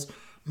balls.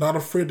 Not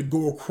afraid to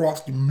go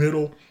across the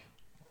middle.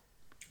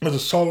 As a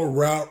solid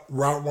route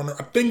runner.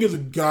 I think he's a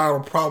guy that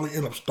will probably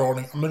end up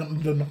starting. I'm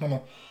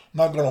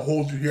not gonna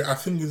hold you here. I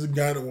think he's a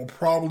guy that will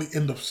probably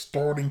end up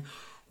starting.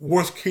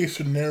 Worst case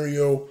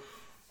scenario,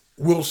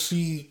 we'll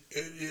see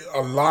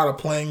a lot of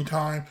playing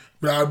time,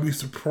 but I'd be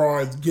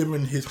surprised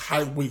given his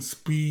height, weight,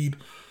 speed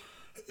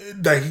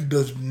that he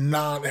does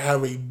not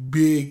have a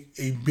big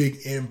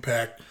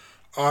impact.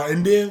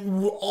 And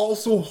then we'll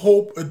also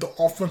hope that the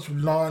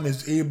offensive line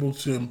is able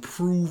to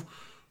improve.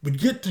 We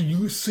get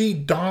to see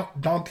Dante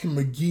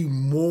McGee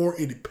more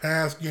in the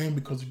pass game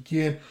because,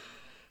 again,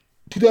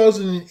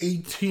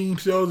 2018,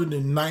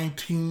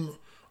 2019,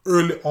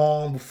 early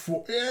on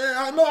before,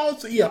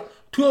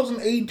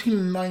 2018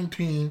 and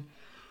 19,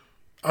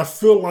 I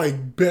feel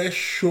like Best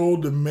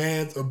showed the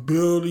man's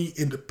ability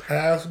in the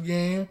pass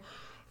game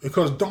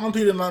because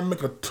Dante did not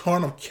make a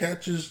ton of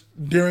catches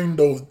during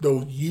those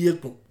years,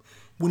 but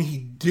when he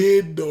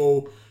did,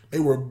 though, they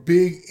were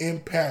big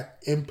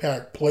impact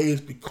plays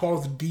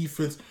because the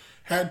defense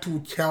had to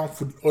account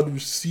for the other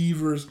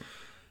receivers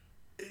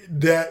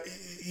that,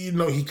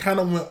 he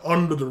kind of went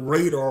under the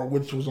radar,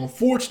 which was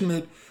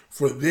unfortunate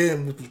for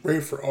them, which was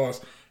great for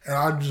us. And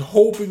I'm just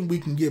hoping we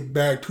can get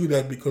back to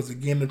that because,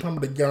 again, they're talking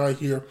about the guy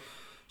here,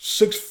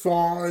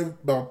 6'5",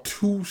 about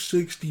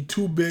 260,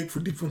 too big for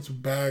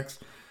defensive backs,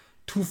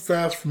 too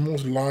fast for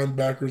most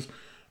linebackers.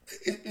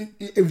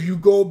 If you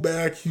go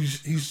back,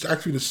 he's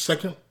actually the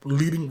second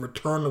leading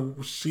returner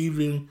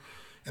receiving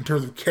in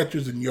terms of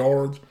catches and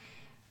yards.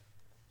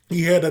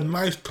 He had a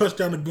nice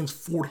touchdown against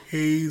Fort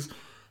Hays.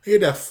 He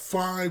had that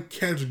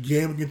 5-catch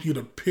game against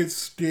either Pitt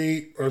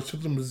State or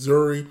Central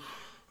Missouri.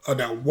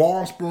 That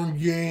Washburn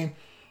game,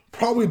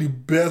 probably the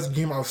best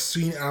game I've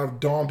seen out of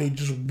Dante,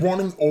 just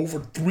running over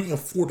 3 and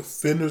 4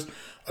 defenders.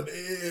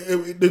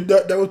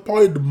 That was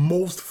probably the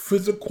most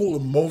physical,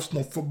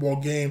 emotional football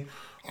game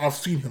I've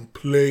seen him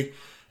play.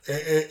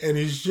 And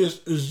it's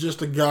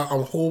just a guy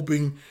I'm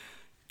hoping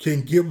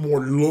can get more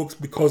looks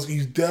because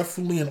he's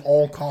definitely an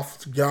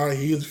all-conference guy.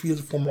 He is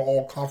a former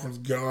all-conference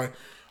guy.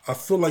 I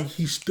feel like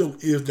he still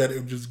is that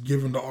if just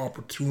given the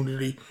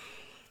opportunity.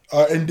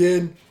 And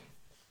then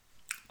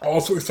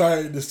also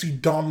excited to see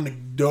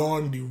Dominic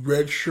Dunn, the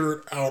red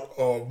shirt out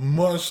of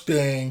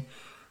Mustang.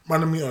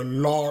 Reminded me a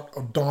lot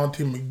of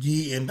Dante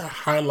McGee in the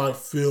highlight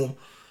film.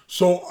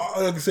 So,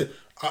 like I said,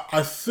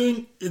 I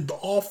think if the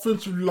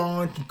offensive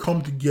line can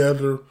come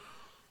together,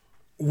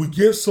 we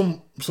get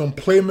some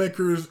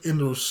playmakers in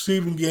the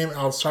receiving game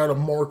outside of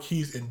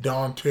Marquise and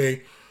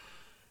Dante,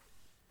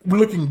 we're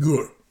looking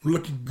good.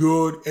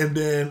 And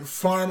then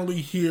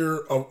finally here,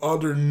 of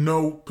other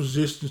note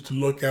positions to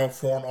look out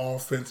for on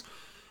offense,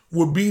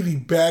 would be the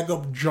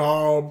backup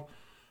job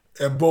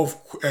at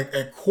both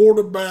at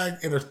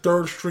quarterback and a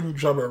third string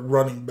job at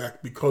running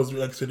back because,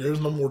 like I said,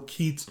 there's no more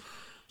Keats.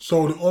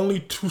 So the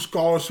only 2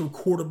 scholarship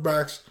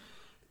quarterbacks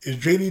is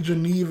J.D.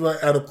 Geneva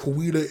out of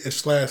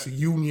Coweta /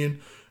 Union,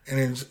 and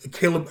then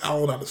Caleb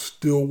Allen out of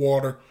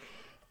Stillwater.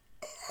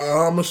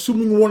 I'm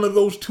assuming one of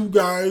those 2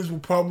 guys will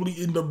probably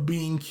end up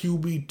being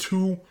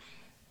QB2.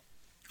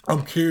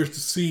 I'm curious to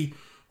see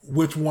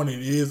which one it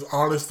is.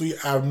 Honestly,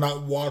 I have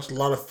not watched a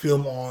lot of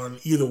film on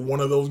either one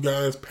of those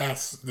guys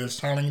past their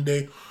signing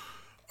day.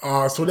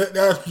 So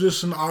that's a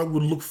position I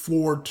would look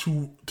forward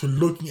to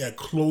looking at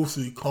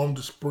closely come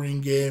the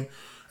spring game.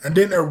 And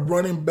then at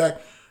running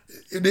back,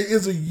 there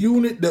is a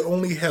unit that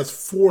only has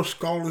 4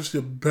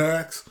 scholarship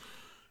backs.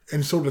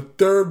 And so the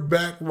third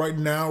back right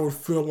now would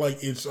feel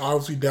like it's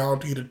obviously down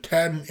to either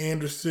Tadden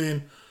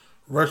Anderson,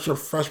 redshirt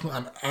freshman,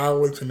 and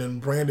Alex, and then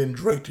Brandon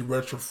Drake, the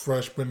redshirt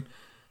freshman.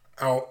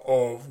 out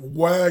of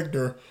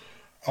Wagner.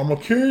 I'm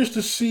curious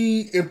to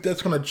see if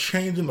that's going to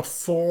change in the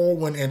fall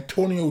when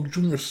Antonio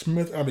Jr.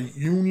 Smith out of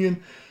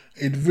Union,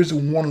 a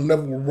Division I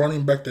level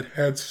running back that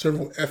had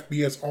several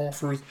FBS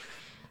offers,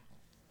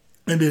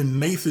 and then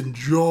Nathan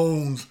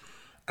Jones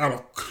out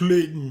of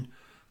Clinton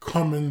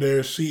come in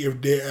there, see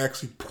if they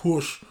actually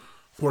push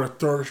for a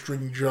third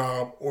string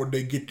job or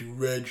they get the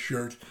red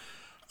shirts.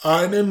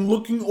 And then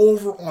looking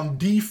over on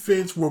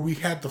defense, where we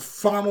had the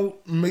final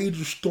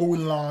major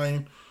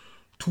storyline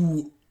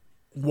to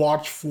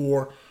watch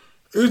for,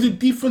 is the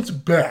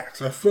defensive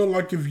backs. I feel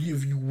like if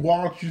you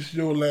watched this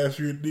show last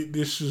year,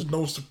 this is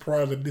no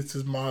surprise that this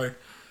is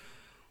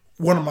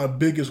one of my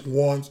biggest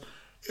ones.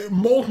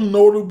 Most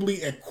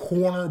notably at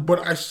corner,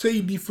 but I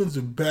say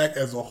defensive back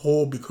as a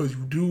whole because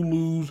you do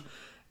lose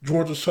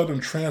Georgia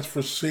Southern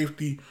transfer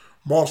safety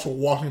Marshall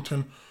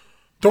Washington.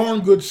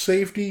 Darn good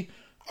safety.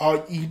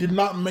 He did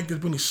not make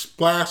as many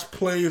splash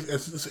plays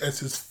as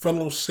his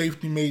fellow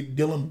safety mate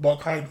Dylan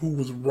Buckheit, who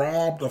was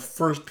robbed of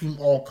first-team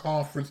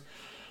all-conference.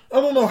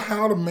 I don't know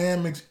how the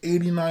man makes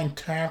 89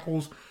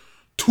 tackles,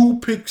 2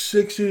 pick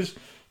sixes,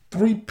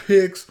 3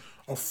 picks,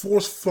 a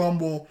forced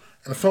fumble,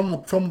 and a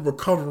fumble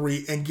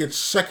recovery, and gets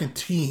second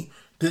team.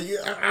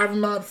 I've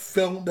not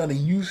felt that a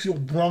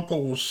UCO Bronco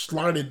was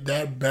slighted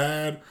that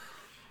bad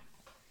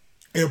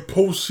in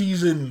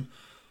postseason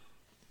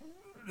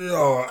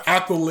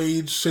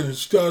accolades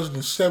since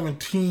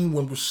 2017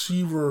 when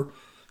receiver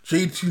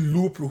JT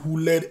Looper, who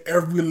led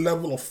every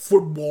level of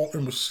football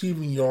in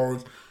receiving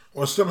yards,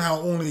 was somehow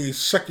only a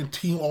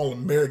second-team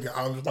All-American.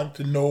 I would like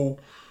to know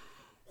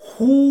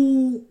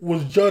who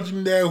was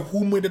judging that,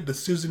 who made the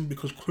decision,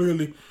 because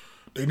clearly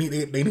they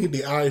need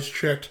their eyes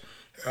checked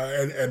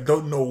and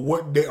don't know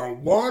what they are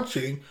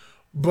watching.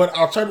 But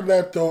outside of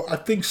that, though, I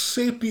think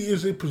safety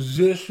is a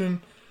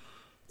position,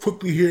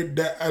 quickly here,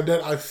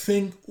 that I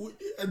think,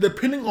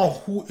 depending on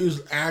who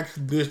is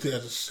actually listed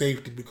as a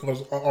safety,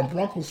 because on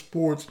Bronco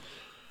Sports,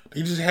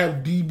 they just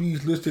have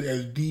DBs listed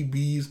as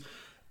DBs.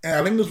 And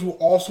I think this will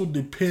also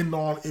depend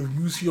on if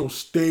UCO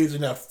stays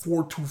in that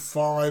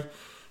 4-2-5,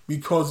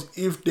 because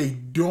if they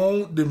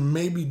don't, then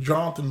maybe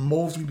Jonathan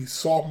Mosley, the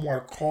sophomore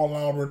at Carl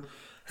Albert,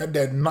 had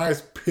that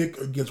nice pick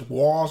against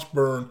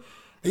Washburn.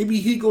 Maybe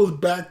he goes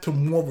back to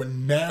more of a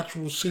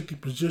natural safety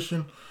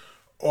position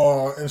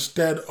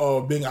instead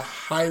of being a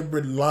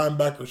hybrid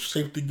linebacker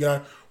safety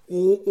guy.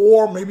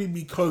 Or maybe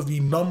because the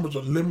numbers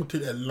are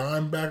limited at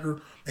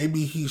linebacker,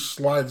 maybe he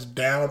slides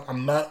down.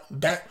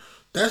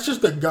 That's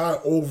just the guy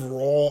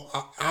overall.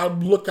 I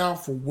look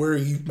out for where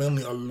he's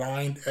mainly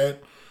aligned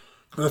at.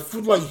 Because I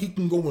feel like he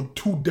can go in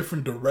 2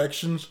 different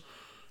directions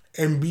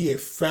and be a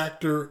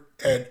factor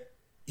at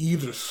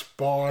either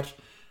spot.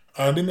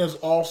 And then there's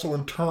also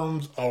in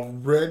terms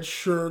of red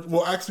shirt.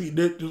 Well, actually,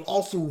 there's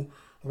also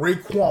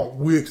Raekwon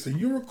Wicks. And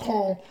you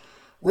recall,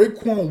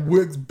 Raekwon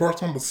Wicks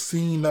burst on the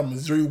scene that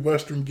Missouri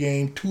Western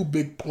game. 2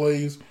 big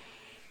plays,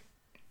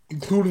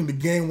 including the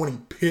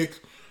game-winning pick.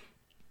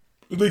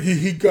 I think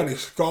he got a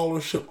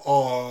scholarship.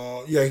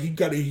 He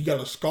got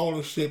a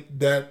scholarship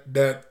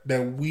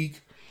that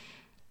week,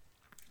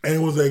 and it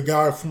was a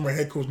guy, former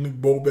head coach Nick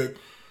Bobeck,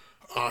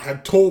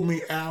 had told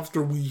me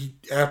after we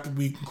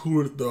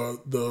concluded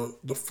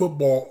the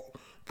football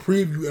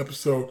preview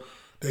episode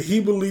that he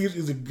believes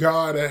is a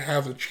guy that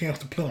has a chance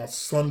to play on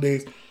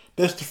Sundays.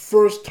 That's the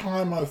first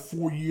time in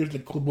 4 years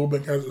that Coach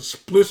Bobeck has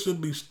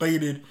explicitly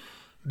stated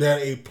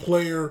that a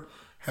player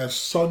has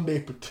Sunday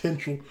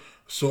potential.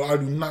 So I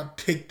do not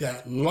take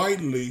that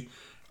lightly.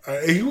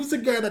 He was the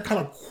guy that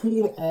kind of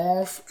cooled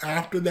off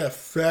after that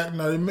fact.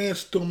 Now, the man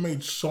still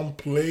made some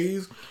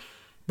plays,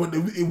 but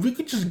if we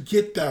could just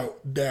get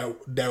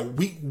that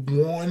week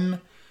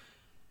 1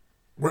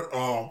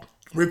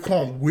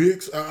 Raekwon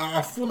Wicks,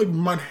 I feel like we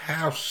might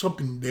have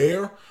something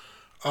there.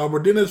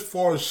 But then as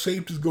far as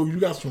safeties go, you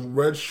got some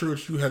red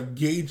shirts. You have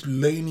Gage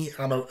Laney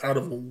out of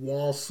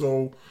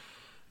Owasso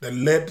that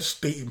led the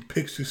state in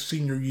picks his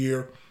senior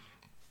year.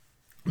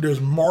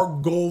 There's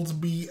Mark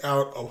Goldsby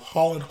out of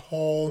Holland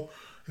Hall.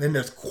 And then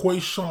there's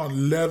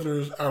Quayshawn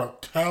Leathers out of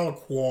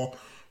Tahlequah,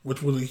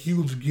 which was a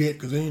huge get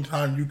because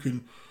anytime you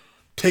can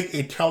take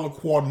a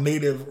Tahlequah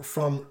native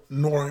from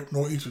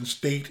Northeastern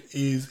State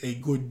is a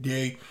good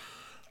day.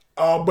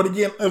 But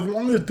again, as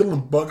long as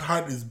Dylan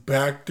Buckheit is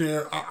back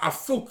there, I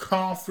feel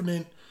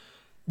confident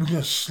we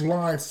can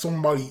slide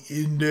somebody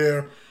in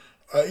there.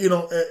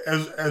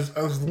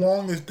 As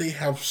long as they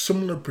have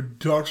similar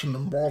production to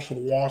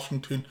Marshall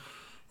Washington,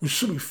 we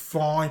should be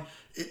fine.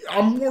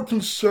 I'm more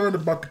concerned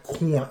about the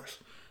corners,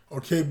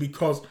 okay?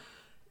 Because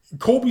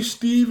Kobe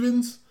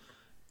Stevens,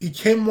 he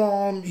came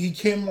on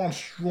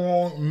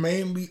strong,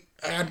 mainly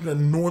after the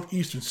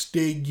Northeastern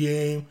State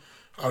game.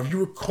 If you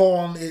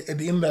recall, at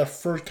the end of that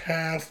first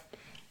half,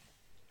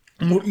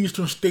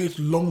 Northeastern State's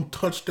lone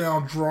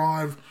touchdown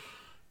drive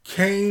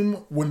came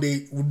when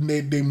they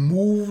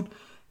moved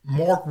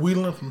Mark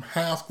Whelan from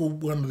Haskell,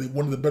 one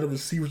of the better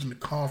receivers in the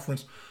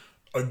conference,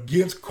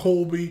 against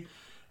Kobe.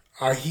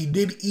 He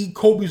did eat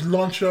Kobe's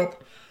lunch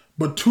up,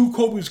 but to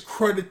Kobe's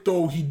credit,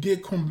 though, he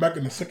did come back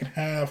in the second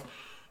half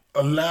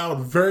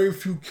allowed very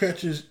few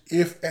catches,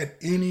 if at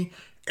any,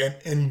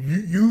 and you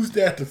use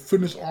that to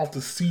finish off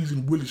the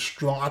season really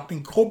strong. I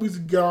think Kobe's a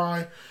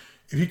guy,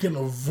 if he can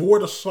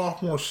avoid a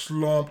sophomore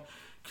slump,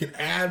 can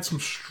add some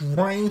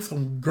strength,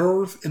 some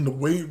girth in the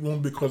weight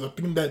room, because I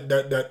think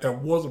that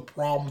was a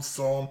problem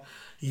some.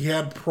 He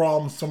had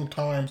problems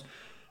sometimes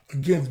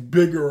against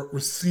bigger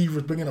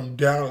receivers, bringing them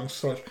down and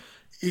such.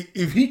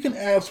 If he can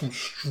add some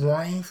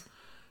strength,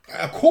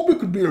 Kobe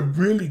could be a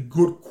really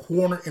good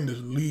corner in this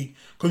league.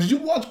 Because you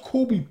watch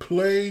Kobe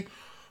play,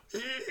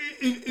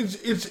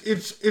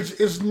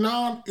 it's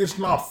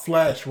not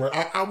flash,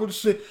 right? I would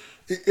say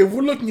if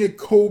we're looking at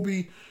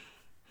Kobe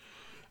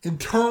in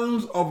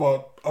terms of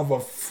a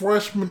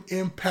freshman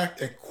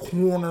impact at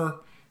corner,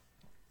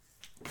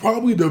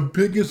 probably the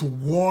biggest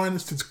one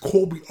since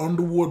Kobe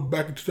Underwood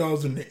back in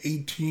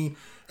 2018.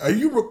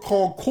 You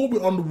recall, Kobe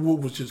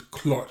Underwood was just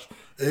clutch.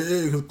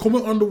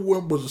 Kobe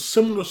Underwood was a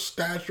similar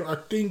stature. I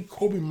think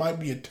Kobe might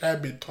be a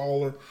tad bit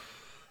taller.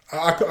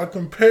 I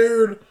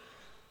compared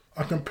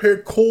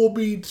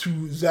Kobe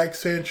to Zach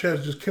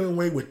Sanchez, just came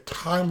away with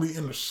timely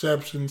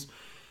interceptions.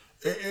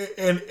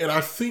 And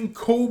I think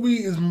Kobe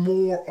is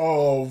more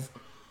of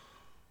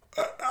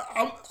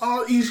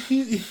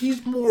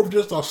he's more of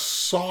just a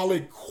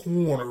solid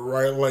corner,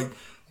 right? Like,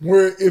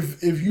 where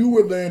if you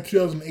were there in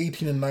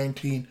 2018 and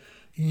 19,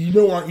 you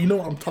know what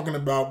I'm talking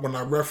about when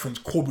I reference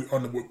Kobe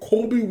Underwood.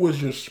 Kobe was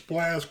your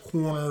splash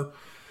corner,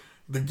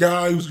 the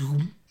guy who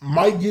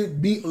might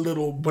get beat a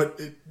little, but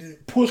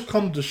push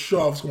comes to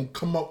shove, it's going to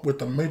come up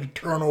with a major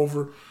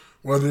turnover,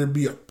 whether it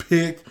be a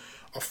pick,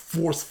 a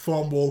forced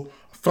fumble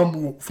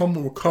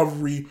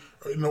recovery,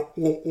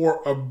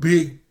 or a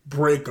big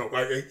breakup.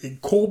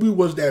 Like, Kobe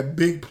was that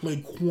big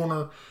play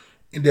corner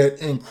that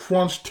in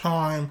crunch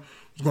time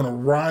was going to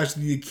rise to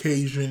the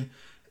occasion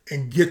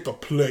and get the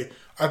play.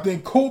 I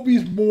think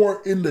Kobe's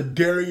more in the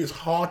Darius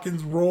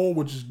Hawkins role,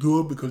 which is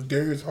good because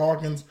Darius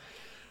Hawkins,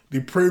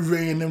 the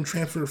Prairie A&M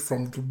transfer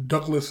from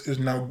Douglas, is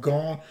now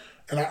gone.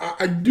 And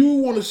I do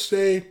want to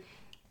say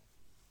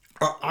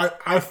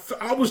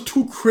I was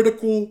too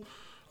critical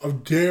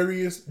of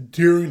Darius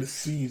during the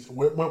season.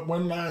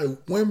 When I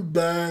went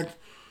back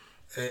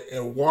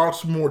and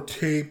watched more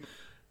tape,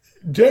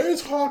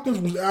 Darius Hawkins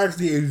was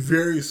actually a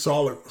very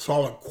solid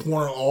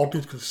corner, all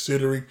things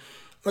considering.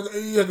 Like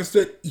I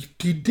said,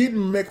 he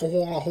didn't make a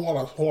whole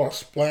lot of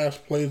splash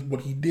plays,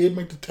 but he did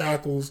make the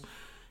tackles.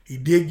 He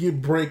did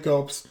get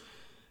breakups.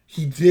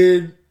 He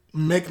did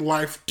make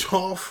life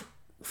tough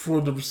for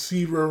the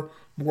receiver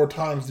more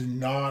times than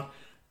not.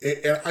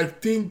 And I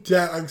think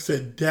that, like I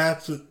said,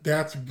 that's a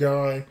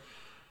guy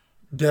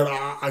that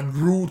I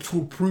grew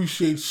to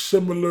appreciate,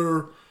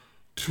 similar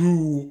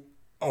to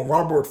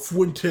Robert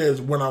Fuentes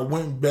when I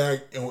went back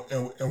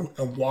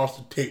and watched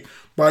the tape.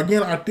 But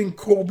again, I think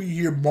Kobe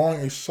here,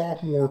 barring a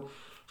sophomore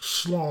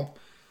slump,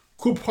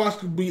 could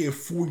possibly be a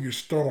 4-year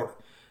starter.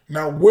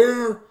 Now,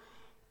 where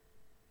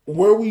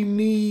we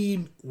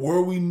need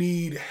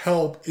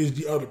help is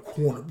the other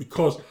corner,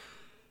 because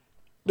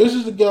this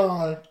is a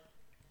guy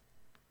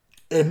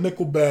at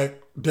Nickelback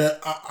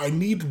that I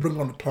need to bring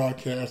on the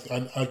podcast,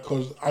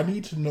 because I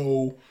need to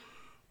know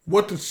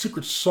what the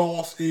secret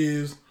sauce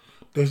is.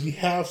 Does he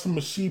have some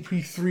of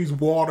CP3's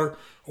water?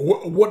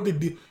 What did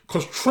he...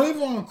 Because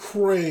Trayvon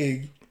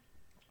Craig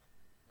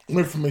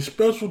went from a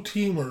special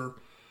teamer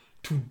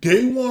to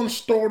day one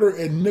starter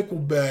at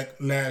Nickelback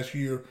last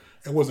year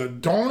and was a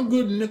darn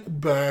good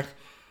Nickelback.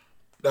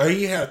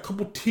 He had a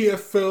couple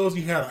TFLs.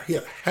 He had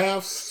a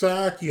half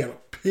sack. He had a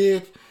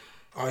pick.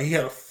 He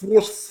had a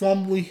forced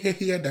fumble.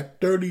 He had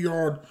that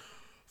 30-yard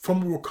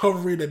fumble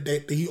recovery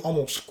that he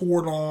almost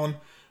scored on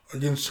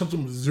against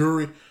Central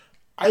Missouri.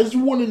 I just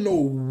want to know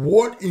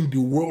what in the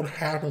world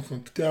happened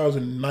from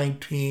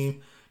 2019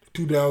 to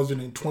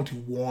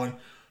 2021,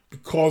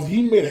 because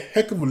he made a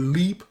heck of a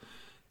leap,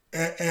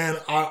 and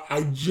I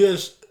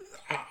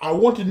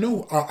want to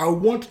know. I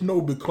want to know,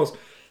 because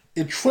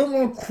if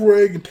Trayvon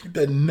Craig can take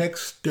that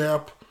next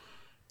step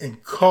in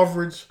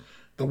coverage,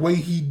 the way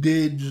he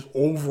did just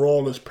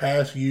overall this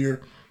past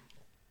year,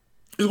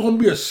 it's going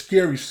to be a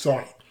scary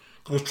sight.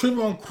 Because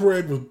Trayvon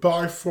Craig was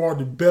by far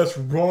the best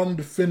run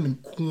defending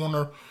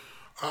corner.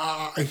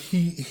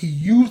 He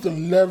used the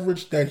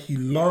leverage that he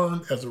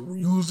learned as a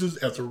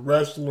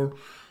wrestler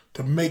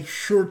to make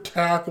sure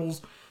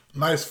tackles,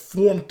 nice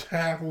form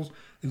tackles.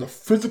 He's a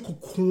physical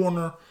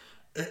corner,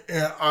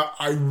 and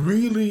I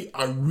really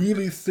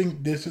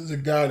think this is a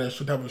guy that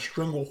should have a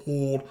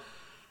stranglehold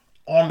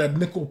on that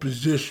nickel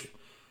position.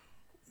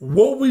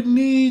 What we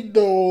need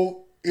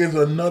though is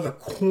another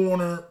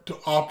corner to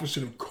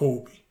opposite of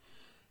Kobe,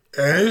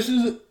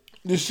 and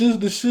this is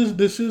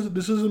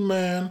a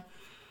man.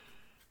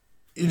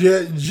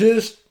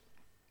 Just,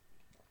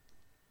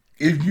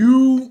 if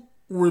you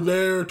were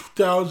there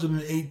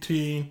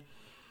 2018,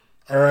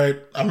 all right,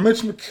 I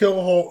mentioned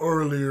Mikael Hall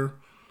earlier.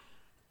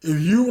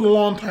 If you were a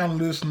long-time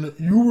listener,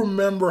 you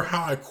remember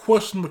how I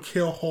questioned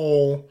Mikael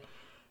Hall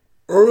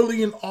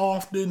early and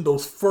often,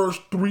 those first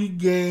 3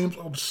 games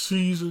of the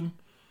season,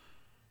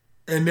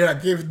 and then I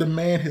gave the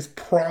man his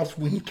props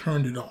when he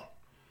turned it on.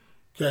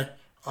 Okay,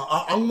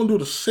 I'm going to do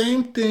the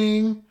same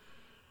thing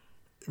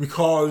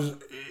because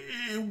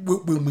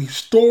when we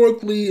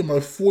historically, in my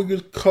 4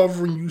 years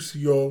covering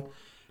UCO,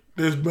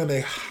 there's been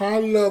a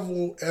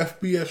high-level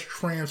FBS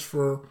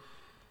transfer.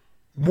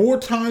 More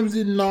times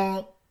than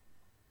not,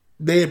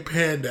 they have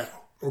panned out.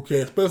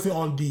 Okay, especially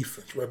on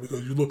defense, right?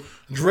 Because you look,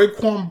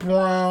 Draquan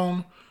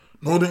Brown,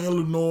 Northern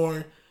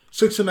Illinois,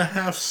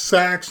 6.5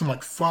 sacks in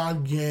like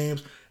 5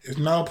 games, is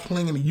now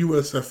playing in the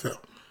USFL.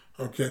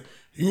 Okay,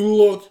 you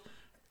look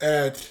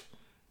at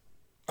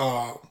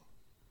the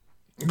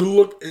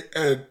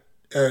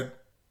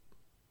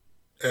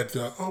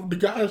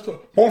guys,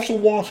 Marshall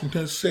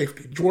Washington,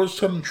 safety, George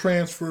Southern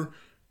transfer,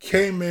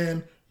 came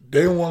in,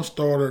 day one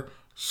starter,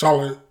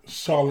 solid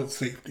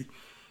safety.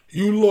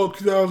 You look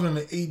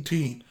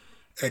 2018.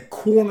 At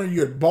corner, you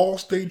had Ball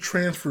State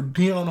transfer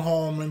Dion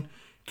Hallman,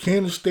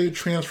 Kansas State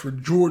transfer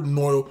Jordan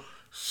Noyle,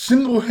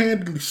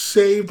 single-handedly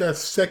saved that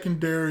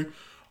secondary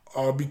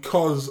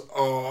because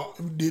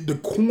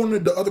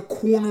the other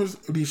corners,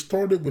 they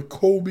started with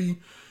Kobe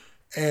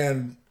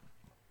and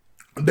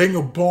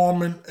Daniel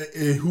Ballman,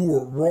 who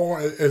were raw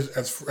as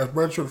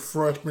redshirt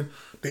freshmen.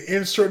 They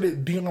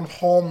inserted Dion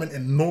Hallman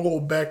and Noyle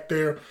back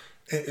there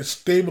and it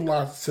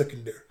stabilized the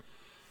secondary.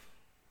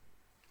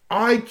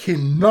 I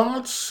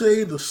cannot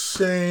say the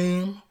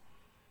same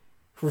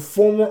for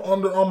former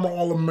Under Armour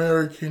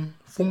All-American,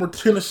 former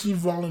Tennessee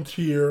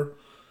Volunteer,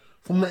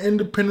 former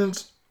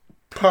Independence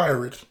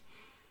Pirate,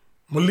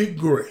 Malik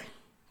Gray.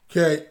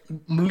 Okay,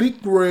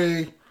 Malik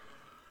Gray,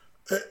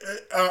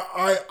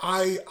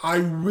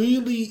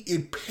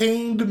 it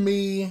pained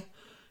me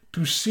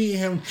to see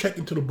him check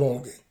into the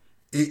ballgame.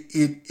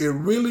 It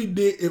really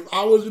did. If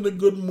I was in a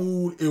good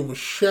mood, it was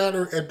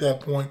shattered at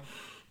that point.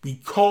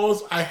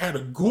 Because I had a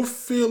good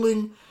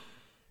feeling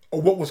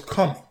of what was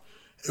coming.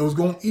 It was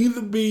going to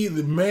either be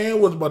the man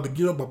was about to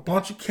get up a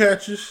bunch of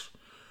catches,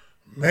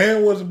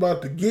 man was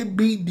about to get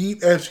beat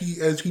deep as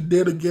he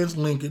did against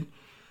Lincoln,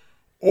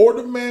 or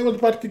the man was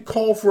about to get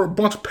called for a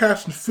bunch of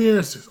pass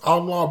interferences, a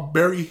la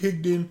Barry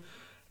Higdon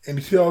in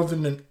the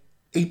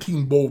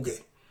 2018 bowl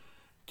game.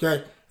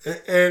 Okay?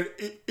 And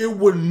it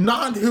would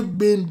not have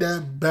been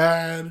that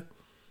bad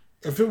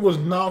if it was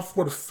not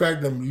for the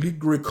fact that Malik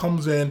Gray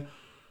comes in,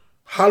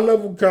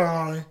 high-level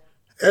guy,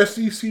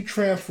 SEC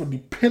transfer, the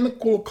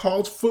pinnacle of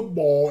college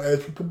football,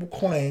 as people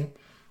claim.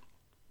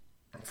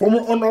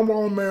 Former Under Armour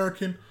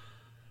All-American,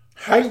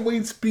 height,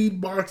 weight,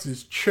 speed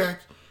boxes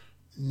checked.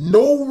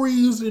 No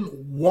reason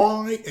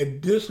why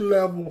at this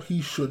level he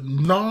should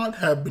not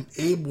have been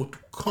able to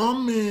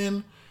come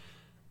in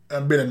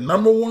and be a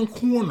number one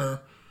corner,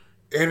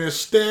 and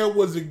instead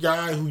was a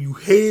guy who you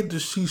hated to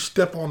see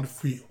step on the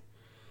field.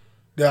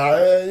 Now,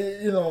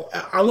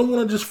 I don't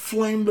want to just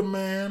flame the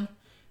man.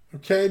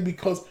 Okay,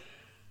 because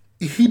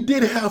he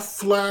did have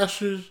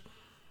flashes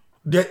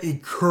that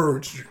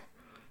encouraged you.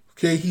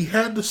 Okay, he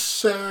had the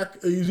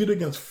sack. He was either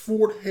against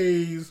Fort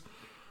Hays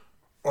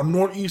or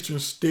Northeastern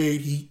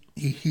State.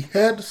 He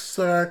had the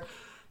sack.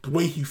 The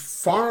way he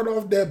fired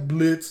off that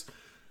blitz,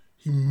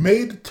 he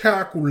made the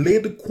tackle,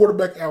 laid the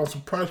quarterback out. I'm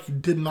surprised he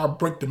did not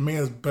break the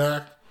man's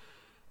back.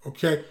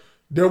 Okay,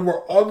 there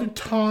were other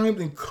times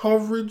in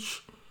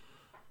coverage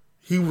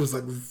he was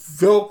like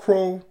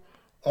Velcro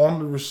on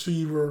the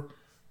receiver.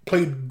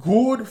 Played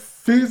good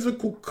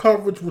physical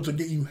coverage, which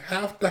again you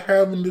have to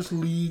have in this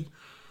league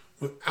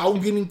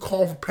without getting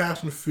called for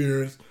pass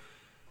interference.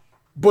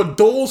 But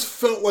those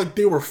felt like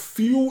they were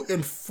few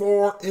and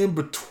far in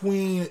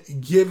between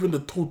given the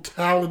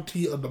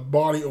totality of the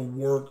body of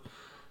work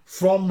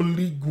from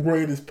Malik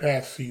Gray this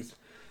past season.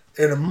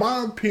 And in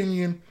my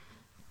opinion,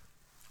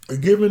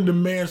 given the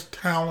man's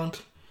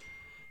talent,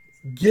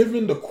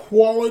 given the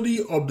quality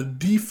of the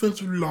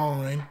defensive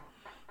line,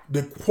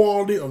 the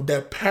quality of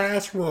that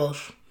pass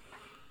rush,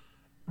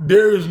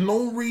 there is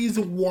no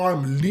reason why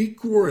Malik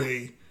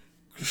Gray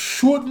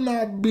should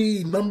not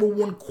be number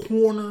one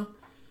corner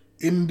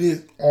in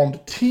this on the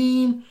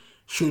team,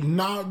 should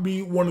not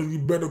be one of the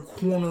better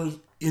corners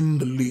in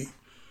the league.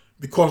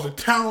 Because the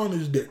talent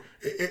is there.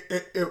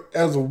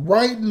 As of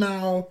right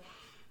now,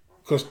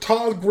 because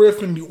Todd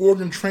Griffin, the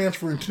Oregon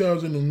transfer in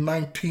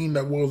 2019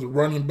 that was a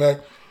running back,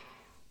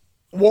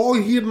 while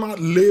he did not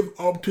live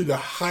up to the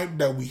hype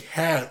that we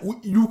had,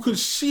 you could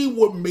see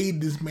what made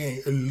this man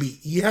elite.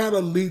 He had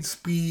elite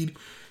speed.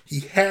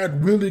 He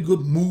had really good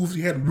moves.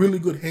 He had really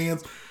good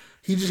hands.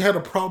 He just had a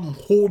problem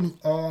holding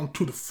on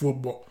to the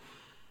football.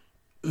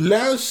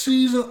 Last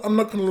season, I'm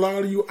not going to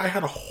lie to you, I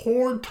had a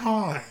hard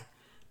time,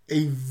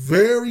 a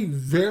very,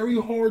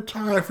 very hard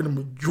time for the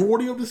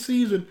majority of the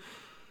season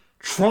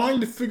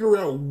trying to figure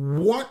out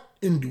what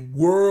in the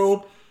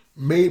world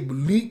made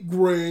Malik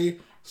Gray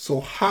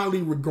so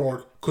highly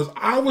regarded, because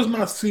I was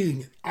not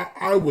seeing it.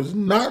 I was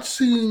not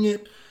seeing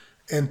it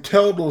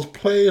until those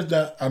players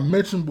that I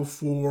mentioned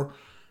before,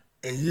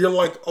 and you're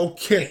like,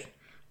 okay,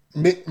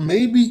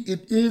 maybe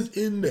it is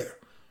in there.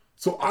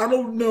 So I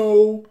don't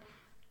know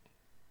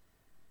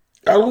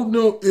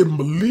if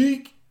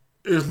Malik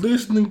is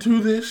listening to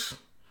this,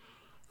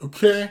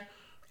 okay?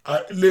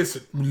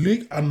 Listen,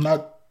 Malik, I'm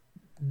not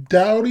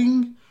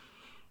doubting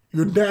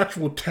your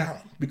natural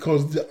talent,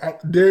 because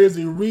there is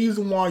a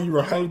reason why you're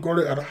a highly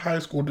guarded out of high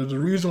school. There's a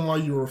reason why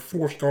you're a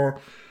 4-star.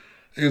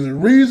 There's a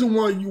reason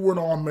why you were an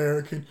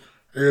All-American.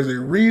 There's a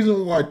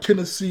reason why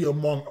Tennessee,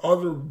 among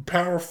other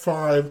Power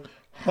 5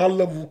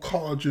 high-level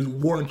colleges,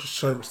 warranted your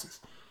services.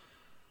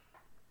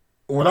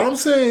 What I'm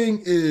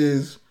saying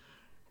is,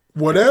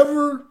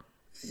 whatever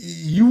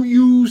you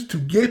use to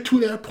get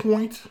to that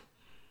point,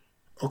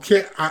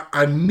 okay,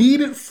 I need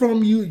it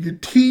from you. Your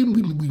team,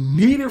 we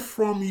need it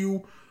from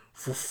you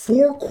for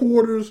 4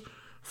 quarters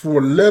for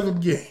 11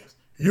 games.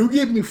 You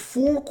give me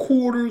 4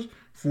 quarters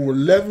for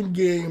 11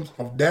 games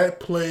of that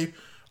play.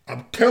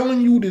 I'm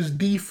telling you, this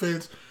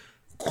defense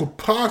could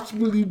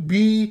possibly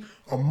be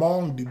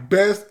among the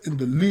best in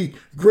the league.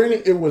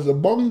 Granted, it was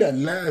among that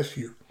last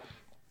year,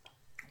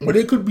 but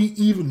it could be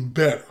even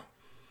better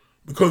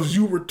because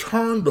you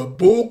return the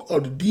bulk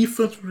of the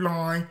defensive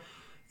line.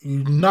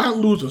 You not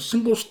lose a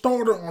single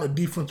starter on the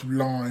defensive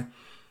line.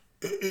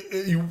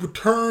 You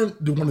return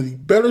one of the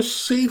better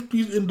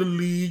safeties in the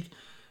league.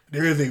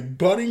 There is a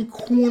budding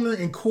corner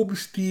in Kobe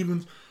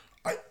Stevens.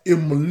 If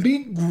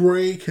Malik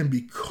Gray can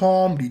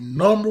become the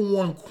number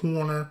 1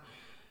 corner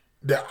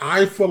that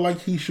I feel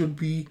like he should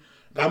be,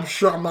 I'm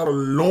sure I'm not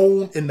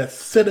alone in that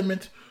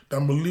sentiment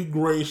that Malik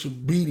Gray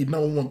should be the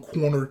number 1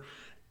 corner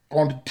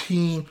on the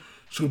team,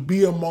 should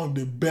be among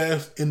the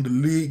best in the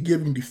league,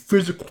 giving the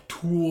physical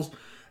tools,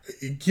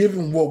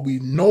 given what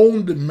we've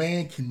known the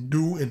man can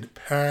do in the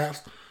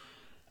past.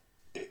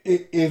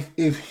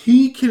 If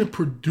he can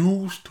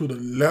produce to the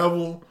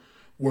level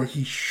where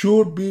he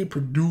should be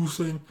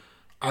producing,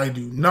 I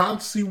do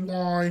not see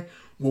why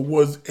what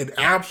was an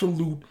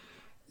absolute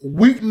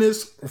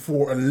weakness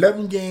for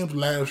 11 games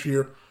last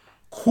year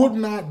could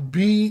not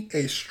be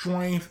a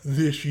strength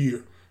this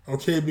year.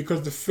 Okay,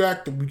 because the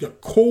fact that we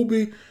got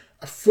Kobe,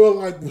 I feel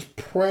like was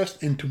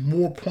pressed into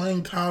more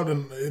playing time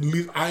than at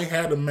least I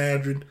had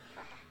imagined.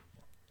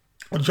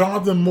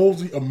 Jonathan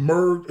Mosley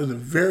emerged as a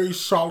very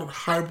solid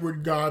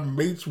hybrid guy,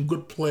 made some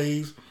good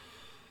plays.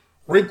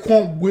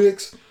 Raekwon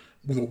Wicks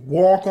was a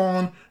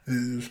walk-on,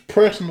 he was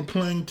pressing the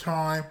playing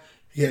time.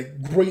 He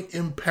had great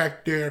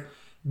impact there.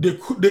 There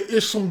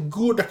is some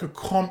good that could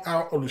come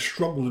out of the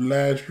struggles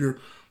last year,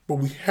 but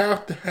we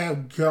have to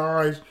have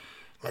guys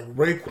like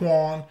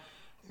Raekwon,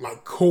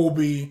 like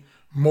Kobe,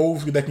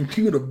 Mosley that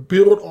continue to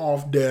build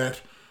off that,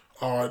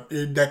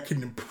 that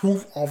can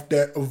improve off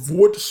that,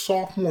 avoid the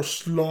sophomore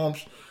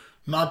slumps,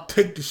 not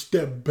take the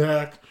step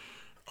back.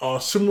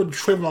 Similar to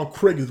Trayvon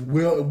Craig as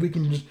well, if we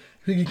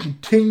can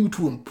continue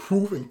to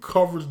improve in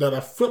coverage that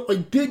I felt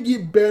like did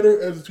get better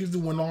as the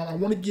season went on. I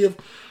want to give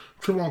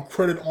Trayvon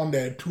credit on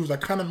that too, because I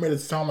kind of made it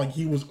sound like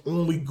he was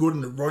only good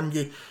in the run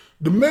game.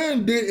 The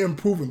man did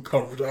improve in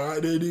coverage.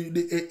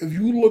 If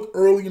you look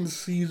early in the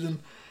season,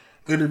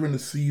 later in the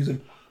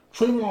season,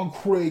 Trayvon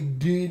Craig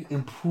did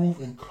improve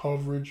in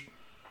coverage,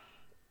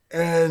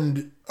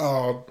 and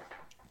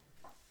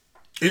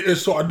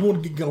so I do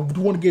want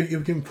to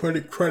give him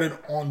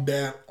credit on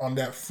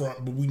that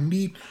front. But we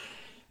need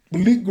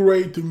Malik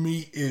Gray, to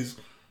me, is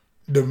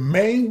the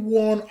main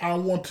one. I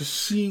want to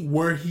see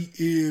where he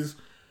is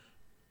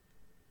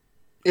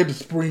in the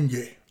spring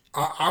game.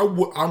 I'm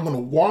going to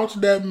watch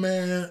that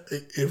man.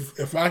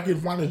 If I can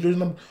find his jersey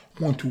number,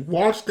 I'm going to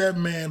watch that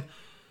man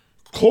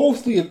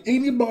closely as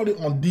anybody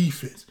on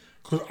defense,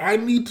 because I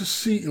need to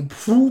see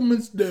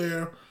improvements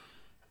there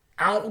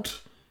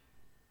out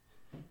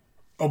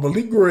of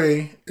Malik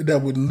Gray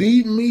that would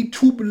lead me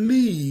to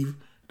believe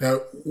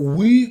that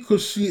we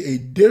could see a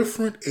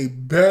different, a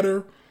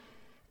better,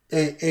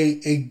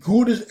 a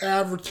good as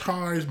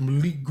advertised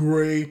Malik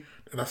Gray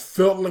that I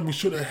felt like we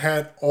should have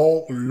had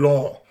all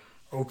along.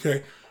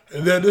 Okay,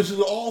 and then this is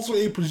also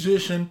a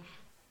position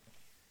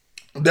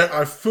that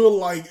I feel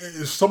like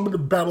some of the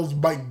battles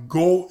might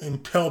go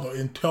until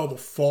the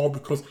fall,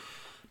 because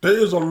there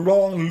is a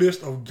long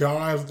list of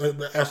guys that,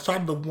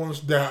 aside the ones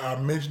that I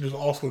mentioned. There's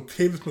also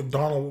Tavis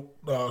McDonald,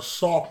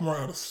 sophomore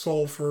out of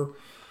Sulphur.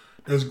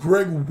 There's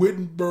Greg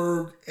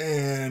Wittenberg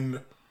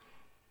and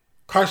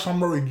Kyson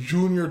Murray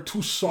Jr.,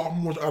 2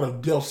 sophomores out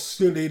of Del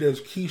City.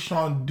 There's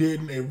Keyshawn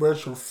Denton, a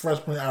redshirt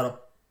freshman out of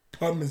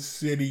Putnam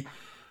City.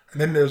 And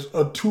then there's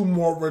 2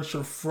 more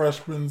redshirt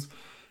freshmen,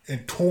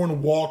 and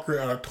Torrin Walker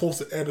out of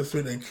Tulsa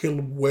Edison and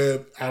Caleb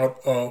Webb out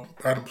of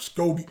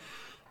Muskogee.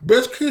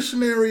 Best case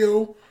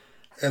scenario,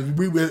 as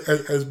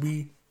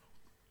we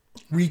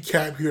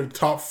recap here, the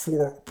top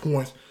 4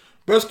 points.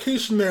 Best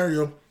case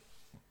scenario,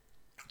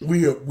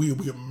 we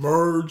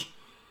emerge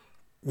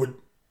with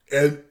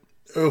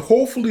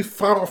hopefully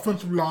 5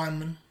 offensive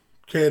linemen,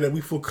 okay, that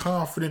we feel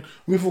confident.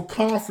 We feel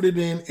confident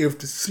in. If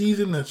the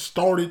season has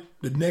started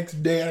the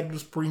next day after the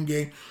spring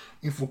game,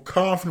 we feel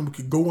confident we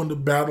could go into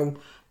battle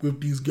with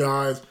these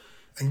guys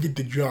and get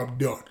the job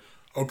done.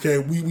 Okay,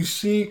 we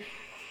see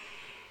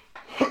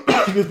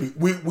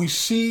we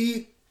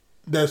see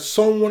that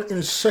someone in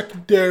the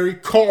secondary,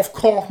 cough,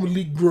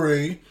 Malik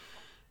Gray,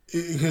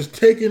 has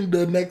taken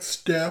the next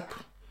step,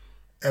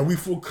 and we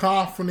feel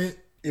confident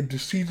if the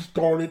season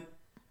started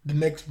the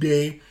next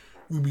day,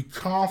 we be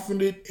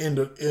confident in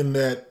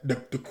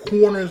the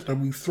corners that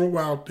we throw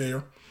out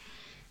there.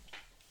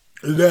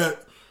 That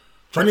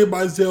Johnny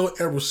Manziel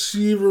at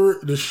receiver,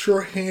 the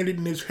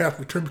sure-handedness have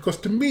returned, because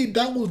to me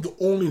that was the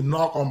only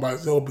knock on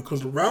Manziel,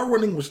 because the route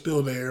running was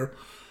still there.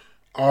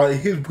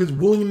 His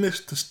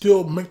willingness to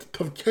still make the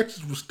tough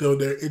catches was still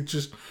there. It's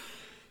just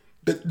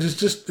the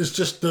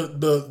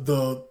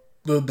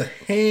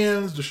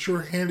hands, the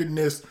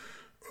sure-handedness.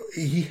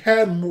 He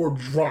had more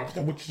drops,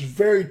 which is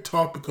very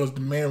tough because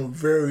the man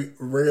very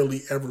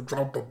rarely ever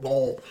dropped the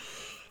ball.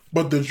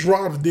 But the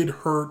drops did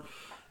hurt.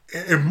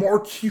 And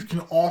Marquise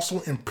can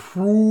also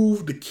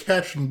improve the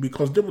catching,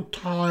 because there were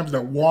times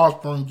that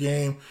Washburn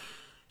game,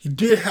 he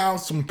did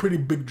have some pretty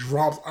big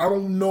drops. I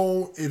don't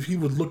know if he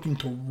was looking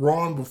to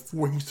run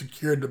before he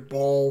secured the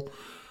ball,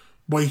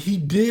 but he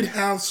did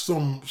have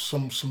some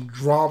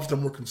drops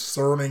that were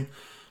concerning.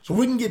 So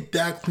we can get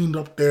that cleaned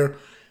up there.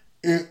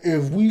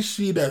 If we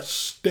see that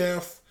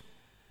Steph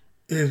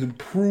has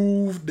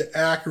improved the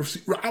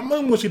accuracy, I'm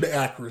not going to say the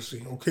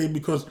accuracy, okay,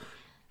 because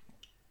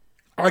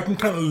I can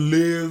kind of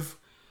live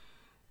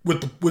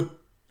with the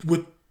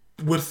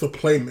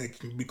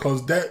playmaking,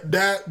 because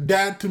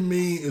that to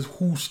me is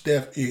who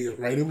Steph is,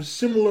 right? It was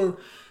similar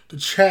to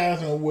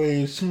Chaz in a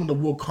way, similar to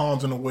Will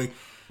Collins in a way.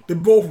 They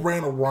both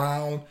ran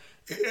around.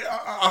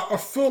 I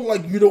feel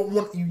like you don't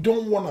want to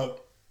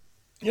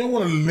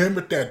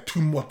limit that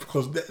too much,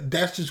 because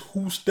that's just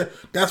who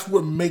Steph. That's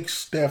what makes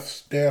Steph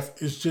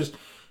Steph. Is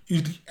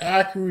the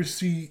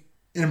accuracy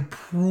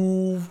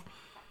improved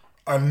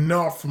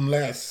enough from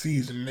last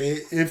season?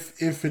 If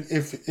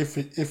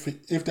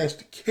that's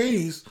the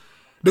case,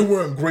 they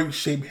were in great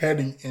shape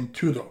heading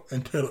into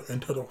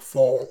the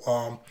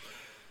fall.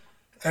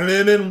 And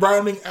then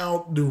rounding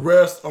out the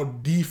rest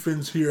of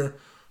defense here,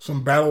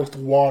 some battles to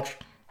watch.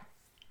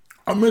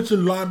 I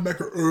mentioned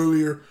linebacker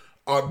earlier.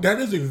 That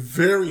is a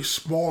very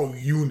small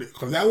unit,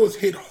 because that was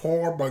hit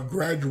hard by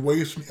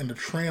graduation and the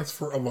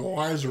transfer of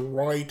Elijah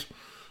Wright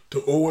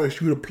to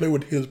OSU to play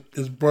with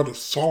his brother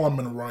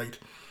Solomon Wright.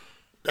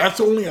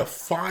 That's only a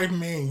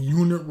 5-man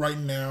unit right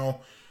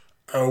now,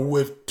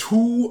 with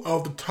two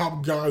of the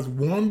top guys,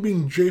 one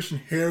being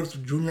Jason Harris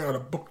Jr. out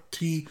of Booker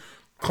T,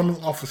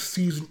 coming off a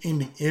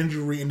season-ending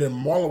injury, and then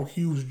Marlo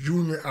Hughes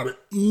Jr. out of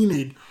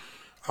Enid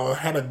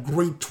had a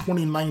great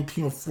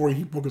 2019 before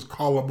he broke his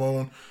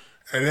collarbone,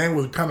 and then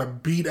was kind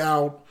of beat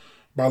out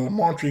by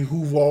Lamontre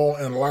Huval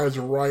and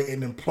Elijah Wright,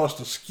 and then plus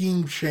the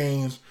scheme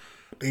change,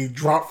 they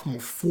dropped from a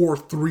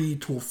 4-3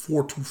 to a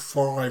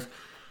 4-2-5.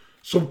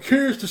 So I'm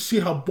curious to see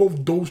how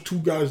both those two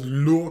guys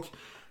look.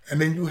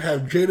 And then you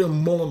have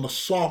Jaden Mullen, the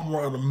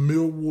sophomore out of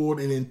Millwood,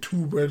 and then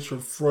two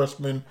redshirt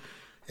freshmen,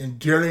 and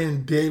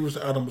Darian Davis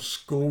out of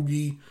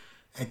Muskogee,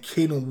 and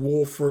Caden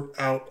Wolford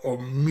out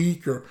of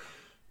Meeker.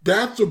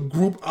 That's a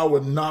group I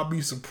would not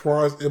be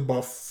surprised if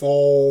by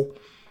fall,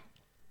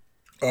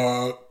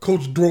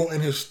 Coach Doyle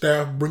and his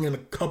staff bring in a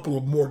couple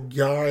of more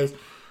guys,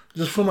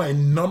 just from a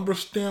number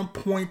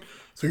standpoint,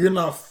 so you're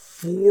not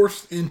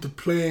forced into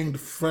playing the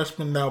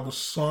freshman that was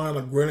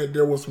signed. Granted,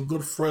 there was some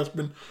good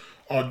freshmen.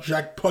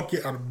 Jack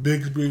Puckett out of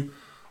Bigsby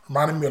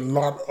reminded me a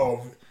lot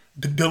of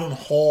Dylan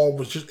Hall,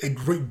 was just a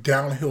great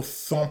downhill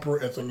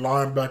thumper as a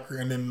linebacker.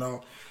 And then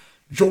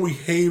Joey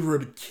Haver,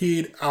 the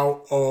kid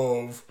out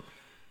of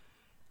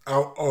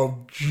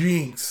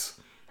Jinx,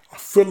 I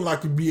feel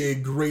like he'd be a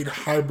great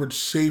hybrid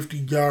safety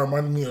guy.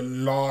 Reminded me a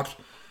lot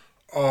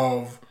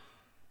of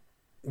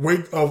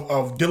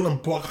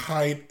Dylan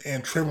Buckheit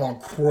and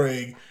Trayvon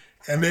Craig.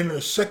 And then in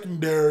the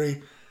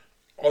secondary,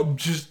 I'm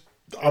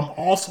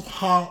also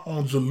high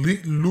on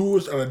Jalik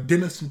Lewis out of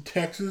Denison,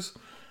 Texas.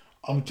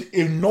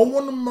 If no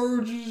one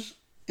emerges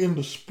in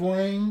the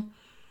spring,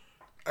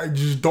 I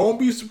just don't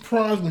be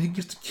surprised when he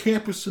gets to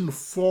campus in the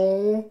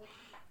fall.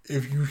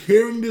 If you're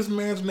hearing this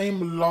man's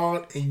name a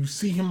lot and you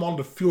see him on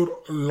the field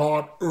a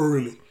lot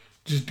early,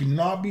 just do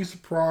not be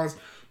surprised,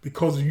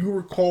 because if you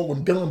recall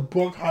when Dylan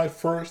Buckheit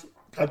first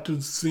got to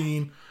the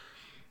scene,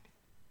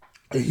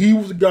 he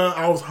was the guy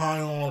I was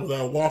high on,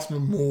 that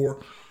Washington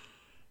Moore.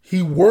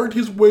 He worked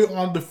his way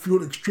on the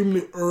field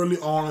extremely early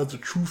on as a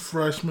true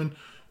freshman,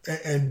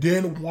 and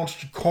then once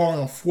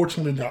Jakari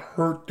unfortunately got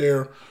hurt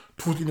there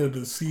towards the end of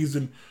the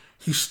season,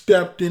 he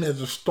stepped in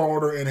as a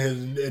starter and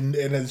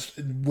has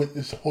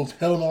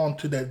held on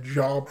to that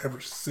job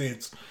ever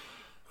since.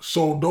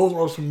 So those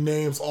are some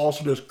names.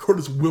 Also, there's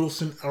Curtis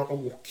Wilson out of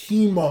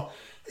Okima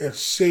at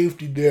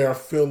safety there. I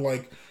feel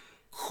like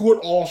could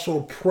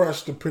also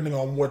press depending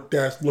on what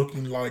that's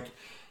looking like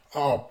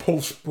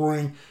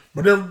post-spring.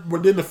 But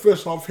then the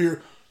first off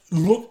here,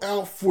 look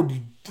out for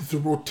the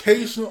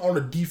rotation on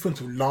the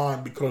defensive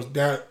line, because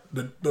that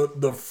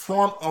the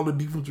front of the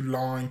defensive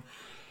line,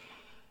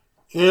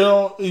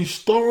 you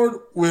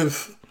start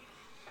with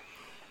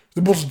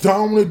the most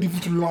dominant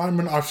defensive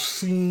lineman I've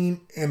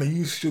seen in a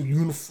UCLA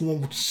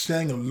uniform, which is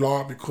saying a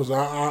lot, because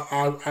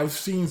I've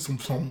seen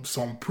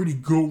some pretty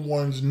good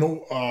ones.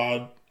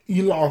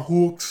 Eli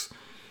Hooks,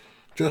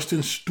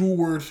 Justin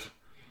Stewart,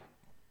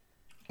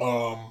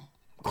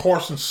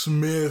 Carson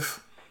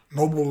Smith,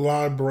 Noble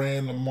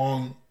Librand,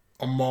 among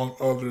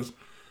others.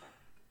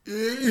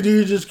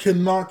 You just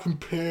cannot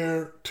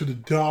compare to the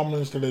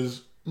dominance that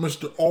is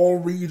Mr.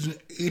 All-Region,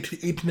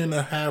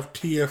 18.5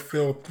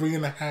 TFL,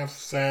 3.5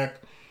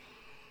 sack,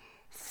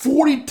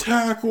 40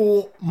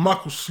 tackle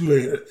Michael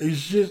Slater.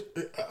 It's just,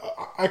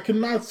 I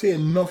cannot say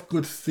enough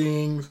good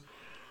things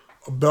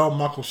about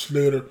Michael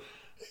Slater.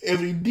 As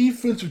a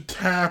defensive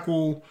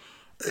tackle,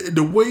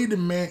 the way the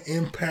man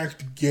impacts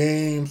the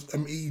games, I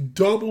mean, he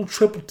double,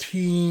 triple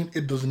team,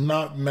 it does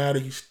not matter.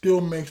 He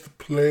still makes the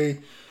play.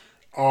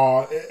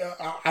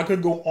 I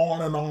could go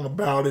on and on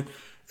about it.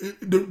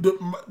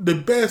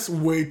 The best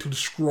way to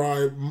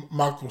describe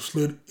Michael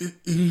Slater,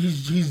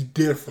 he's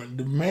different.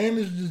 The man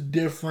is just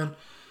different.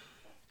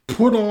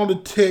 Put on the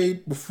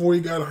tape before he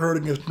got hurt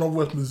against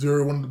Northwest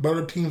Missouri, one of the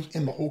better teams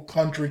in the whole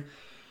country.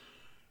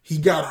 He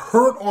got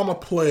hurt on a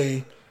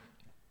play,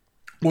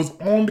 was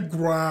on the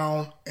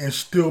ground, and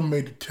still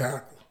made the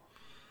tackle.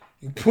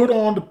 You put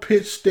on the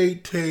Pitt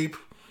State tape.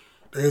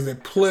 There's a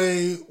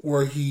play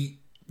where he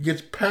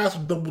gets past a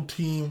double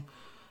team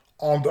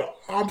on the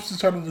opposite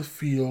side of the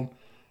field,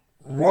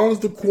 runs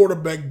the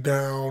quarterback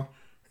down,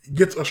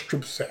 gets a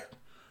strip sack.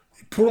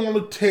 You put on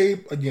the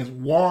tape against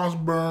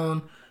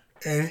Washburn,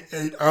 and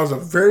it was a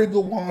very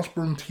good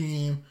Washburn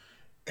team,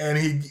 and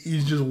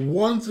he's just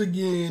once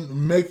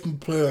again making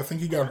plays. I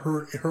think he got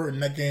hurt in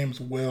that game as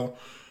well.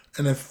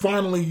 And then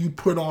finally you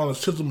put on a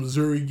Central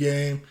Missouri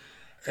game,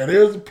 and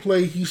there's a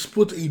play, he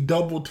splits a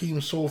double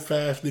team so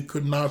fast they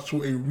could not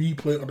show a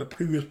replay of the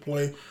previous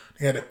play.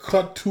 They had to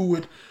cut to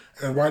it,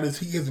 and right as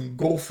he is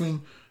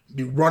engulfing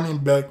the running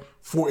back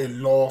for a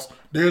loss.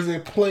 There's a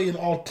play in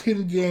all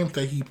 10 games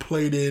that he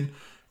played in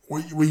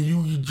where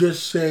you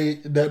just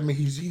say that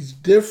he's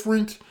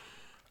different,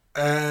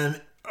 and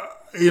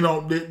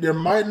there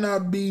might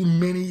not be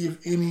many,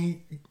 if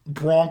any,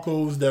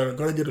 Broncos that are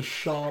going to get a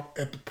shot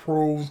at the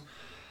pros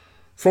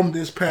from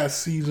this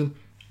past season.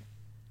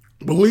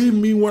 Believe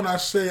me when I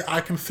say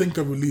I can think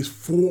of at least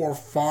 4 or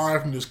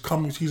 5 in this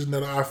coming season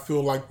that I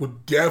feel like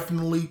would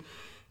definitely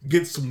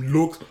get some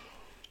looks.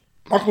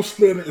 Michael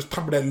Slater is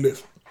top of that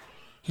list.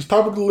 He's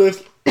top of the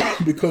list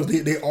because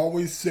they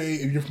always say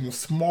if you're from a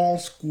small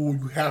school,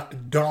 you have to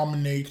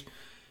dominate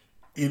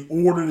in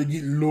order to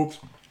get looks.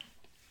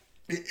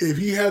 If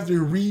he has a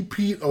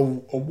repeat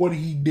of what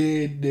he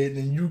did,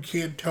 then you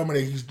can't tell me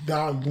that he's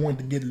not going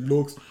to get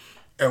looks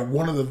at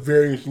one of the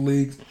various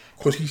leagues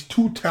because he's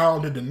too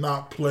talented to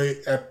not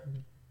play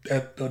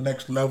at the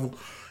next level.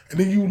 And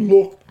then you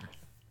look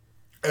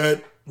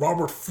at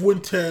Robert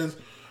Fuentes.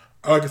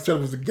 Like I said,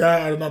 was a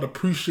guy I did not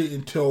appreciate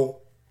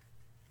until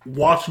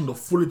watching the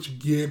footage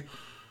again.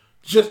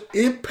 Just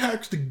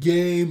impacts the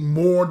game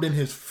more than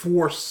his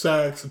 4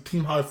 sacks, a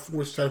team-high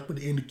 4 sacks would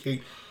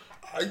indicate.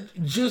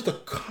 Just a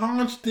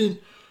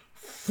constant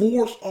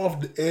force off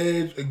the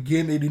edge.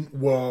 Again, they didn't,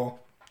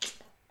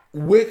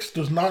 Wicks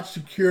does not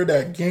secure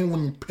that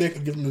game-winning pick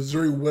against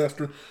Missouri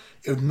Western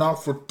if not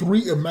for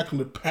 3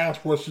 immaculate pass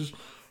rushes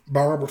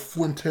by Robert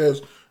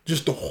Fuentes.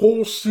 Just the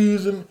whole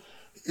season,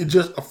 it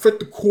just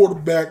affected the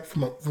quarterback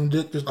from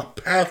just a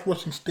pass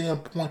rushing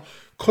standpoint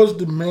because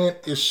the man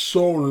is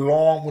so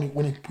long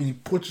when he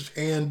puts his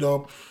hand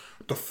up,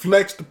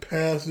 deflects the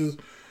passes,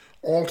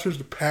 alters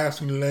the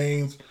passing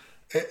lanes.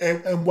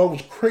 And what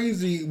was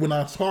crazy when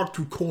I talked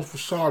to Coach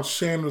Rashad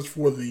Sanders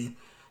for the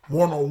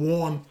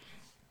one-on-one,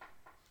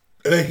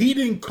 that he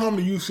didn't come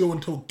to UCO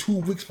until 2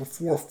 weeks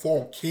before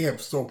fall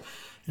camp. So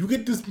you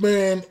get this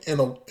man in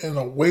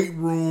a weight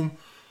room,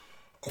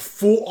 a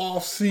full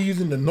off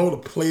season to know the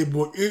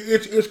playbook.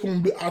 It's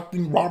going to be, I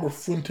think, Robert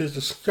Fuentes,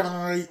 the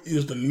sky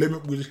is the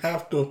limit. We just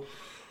have to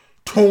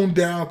tone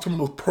down some of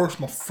those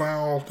personal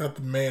fouls that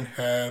the man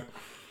had.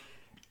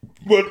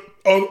 But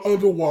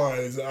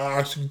otherwise,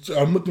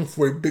 I'm looking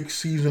for a big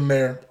season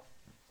there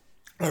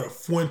out of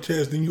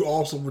Fuentes. Then you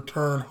also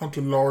return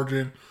Hunter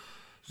Largent,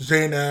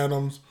 Zane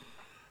Adams.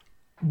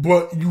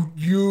 But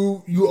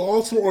you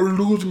also are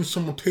losing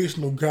some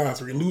rotational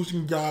guys. You're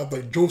losing guys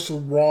like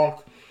Joseph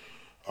Rock,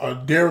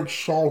 Derek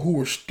Shaw, who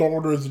were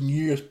starters in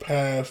years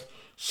past,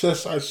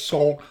 Sesai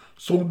Salt.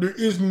 So there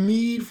is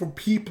need for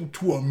people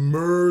to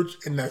emerge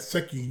in that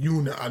second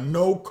unit. I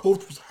know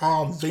Coach was high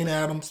on Zane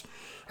Adams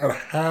out of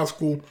high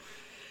school.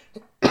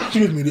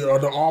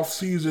 The off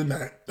season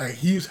that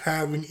he's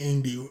having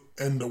in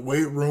the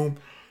weight room.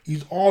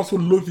 He's also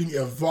looking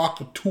at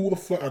Vaka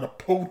Tuafa out of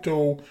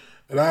Poto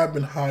that I've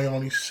been high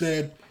on. He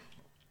said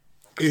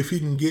if he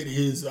can get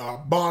his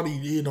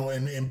body,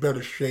 in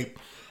better shape,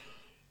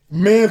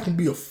 man can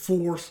be a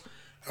force.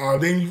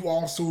 Then you've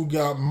also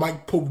got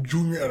Mike Pope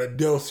Jr. out of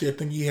Delsey. I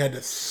think he had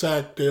a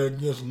sack there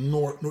against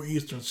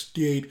Northeastern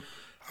State.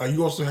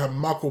 You also have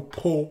Michael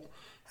Pope,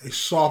 a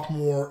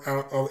sophomore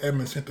out of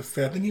Edmond Santa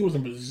Fe. I think he was a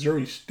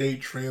Missouri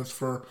State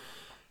transfer.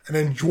 And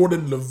then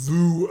Jordan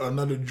LaVue,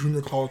 another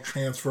junior college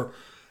transfer.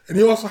 And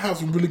he also has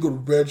some really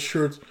good red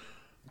shirts.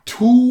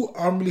 2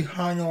 I'm really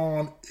high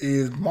on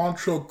is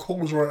Montrell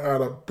Kozar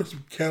out of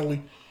Bishop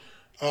Kelly.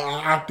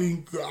 I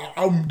think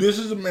this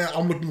is a man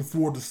I'm looking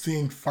forward to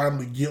seeing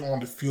finally get on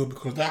the field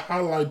because that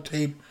highlight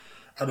tape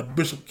out of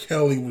Bishop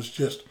Kelly was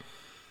just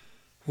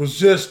was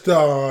just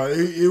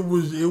it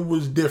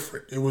was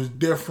different. It was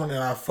different,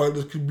 and I felt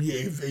this could be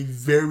a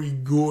very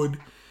good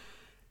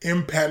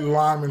impact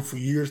lineman for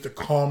years to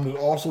come. There's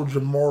also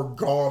Jamar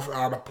Goff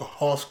out of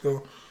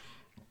Pawhuska.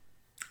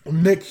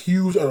 Nick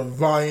Hughes out of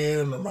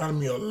Vian reminded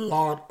me a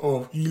lot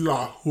of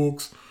Eli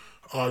Hooks.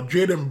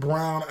 Jaden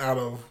Brown out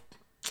of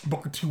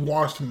Booker T.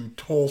 Washington in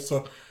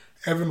Tulsa.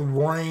 Evan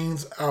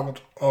Rains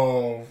out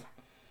of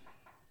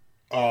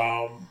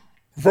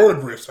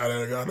Verdigris, out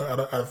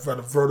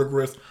of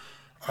Verdigris.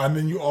 And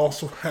then you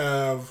also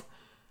have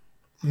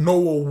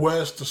Noah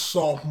West, the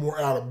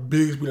sophomore out of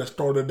Bigsby that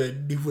started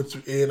at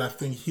defensive end. I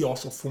think he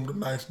also formed a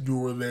nice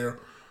duo there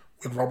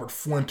with Robert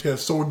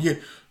Fuentes. So again,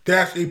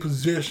 that's a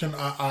position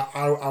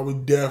I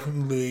would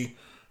definitely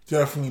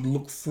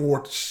look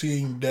forward to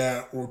seeing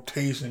that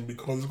rotation,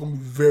 because it's going to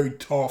be very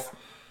tough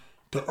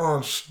to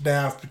earn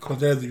snaps, because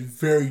there's a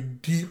very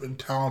deep and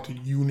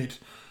talented unit,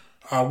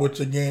 which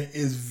again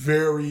is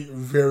very,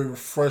 very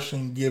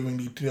refreshing given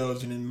the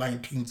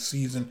 2019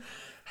 season,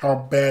 how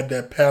bad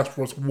that pass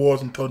rush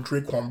was until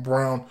Draquan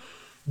Brown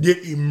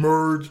did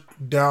emerge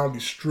down the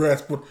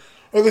stretch. But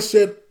like I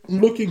said, I'm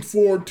looking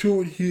forward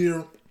to it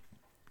here.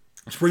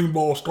 Spring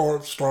ball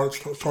starts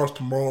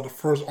tomorrow. The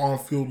first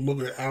on-field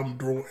look at Adam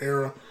Dorrell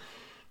era,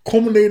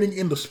 culminating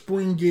in the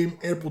spring game,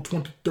 April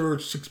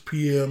 23rd, 6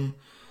 p.m.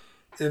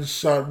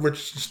 inside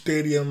Richardson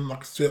Stadium.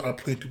 Like I said, I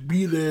plan to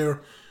be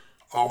there.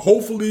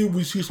 Hopefully,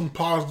 we see some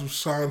positive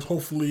signs.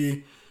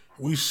 Hopefully,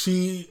 we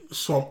see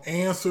some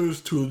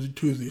answers to the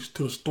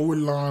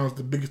storylines.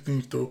 The biggest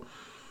things to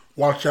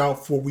watch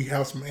out for. We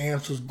have some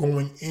answers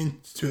going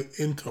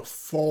into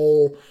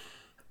fall,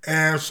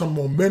 and some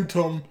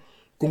momentum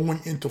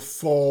going into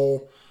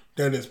fall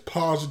that is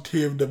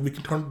positive, that we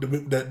can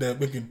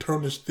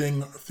turn this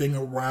thing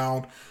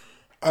around.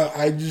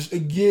 I just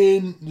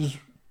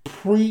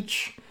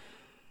preach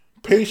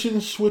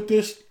patience with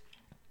this.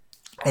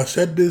 I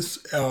said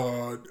this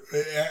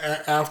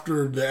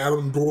after the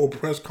Adam Dorrell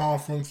press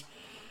conference.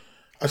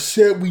 I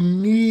said we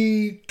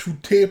need to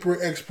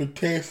taper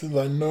expectations.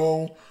 I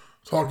know,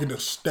 talking to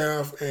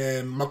staff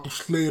and Michael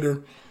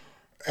Slater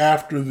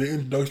after the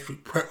introductory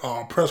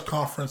press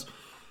conference,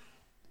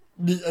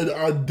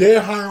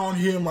 they're high on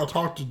him. I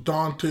talked to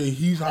Dante,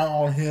 he's high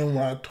on him.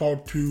 When I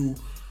talked to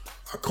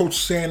Coach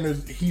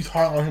Sanders, he's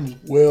high on him as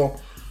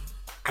well.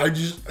 I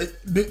just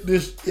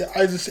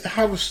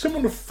have a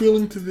similar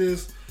feeling to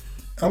this.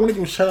 I want to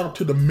give a shout out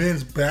to the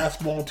men's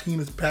basketball team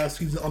this past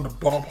season under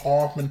Bob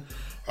Hoffman,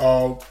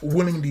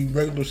 winning the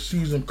regular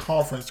season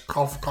conference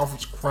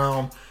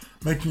crown,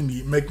 making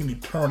the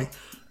tourney.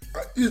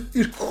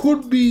 It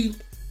could be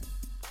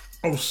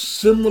a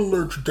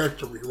similar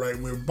trajectory, right?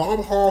 When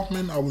Bob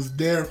Hoffman, I was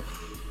there,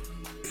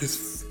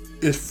 his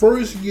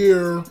first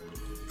year,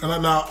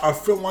 and now I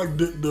feel like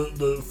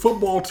the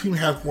football team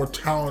has more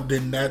talent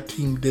than that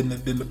team than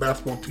the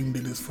basketball team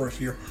did his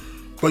first year.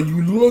 But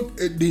you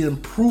look at, they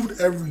improved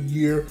every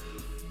year.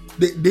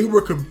 They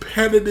were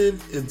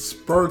competitive in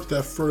spurts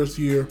that first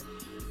year.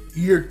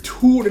 Year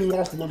 2, they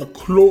lost a lot of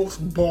close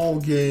ball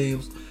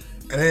games,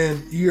 and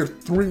then year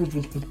 3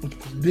 was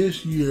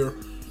this year.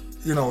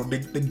 You know, they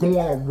go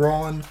on a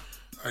run,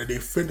 they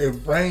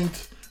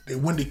ranked, they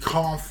win the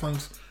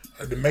conference,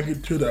 they make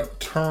it to the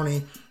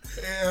tourney,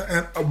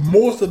 and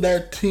most of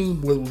that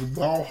team was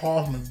Bob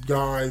Hoffman's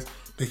guys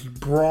that he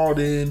brought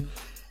in.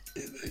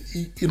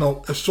 You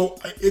know, so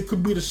it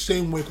could be the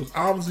same way, because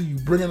obviously you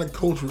bring in a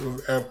coach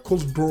of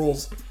Coach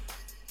Dorrell's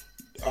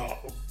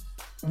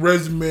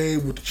resume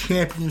with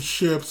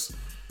championships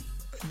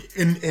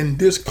in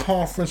this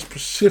conference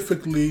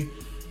specifically.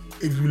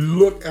 If you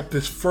look at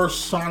this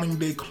first signing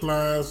day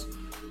class,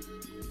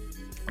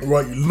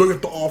 right, you look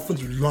at the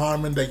offensive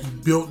linemen that he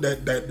built,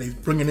 that they're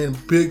bringing in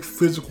big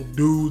physical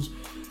dudes.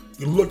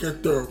 You look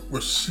at the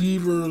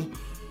receivers,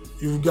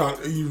 you've got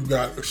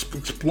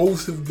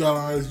explosive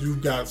guys,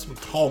 you've got some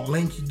tall,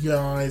 lanky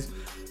guys.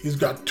 He's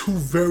got 2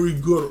 very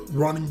good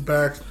running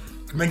backs.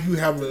 I think you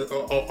have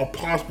a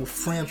possible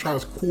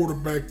franchise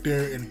quarterback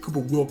there in Cooper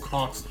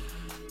Wilcox.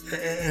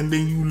 And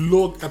then you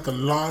look at the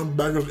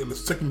linebackers in the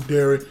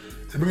secondary.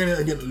 They're bringing in,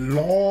 again,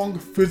 long,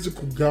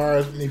 physical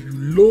guys. And if you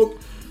look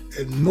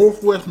at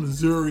Northwest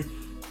Missouri,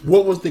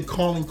 what was the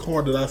calling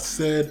card that I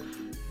said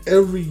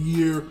every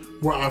year,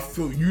 where I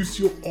feel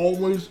UCO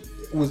always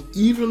was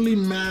evenly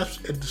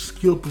matched at the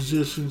skill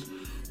positions,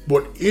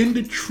 but in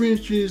the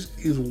trenches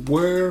is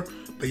where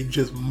they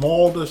just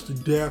mauled us to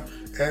death.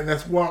 And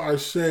that's why I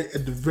say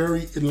at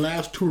the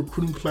last 2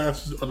 recruiting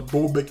classes of the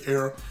Bobeck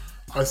era,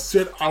 I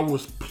said I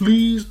was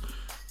pleased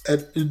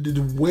at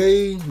the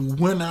way we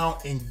went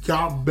out and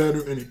got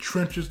better in the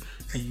trenches,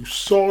 and you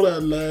saw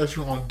that last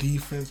year on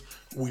defense.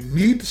 We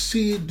need to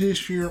see it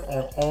this year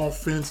on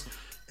offense,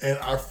 and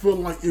I feel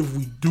like if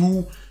we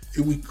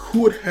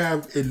could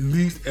have at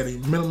least at a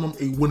minimum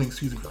a winning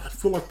season. I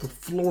feel like the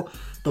floor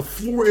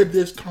at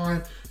this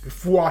time,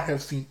 before I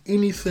have seen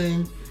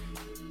anything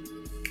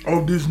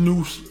of this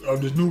new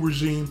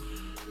regime,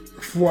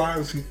 before I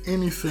have seen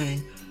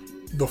anything,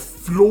 the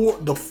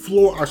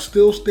floor, I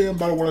still stand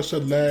by what I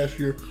said last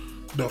year.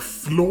 The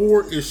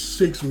floor is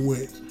 6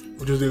 wins,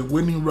 which is a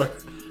winning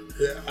record.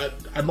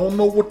 I don't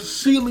know what the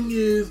ceiling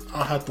is.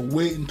 I'll have to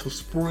wait until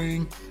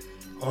spring.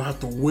 I'll have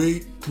to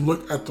wait to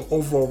look at the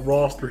overall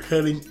roster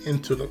heading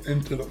into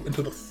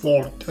the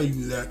fall to tell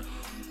you that.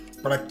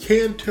 But I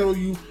can tell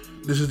you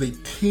this is a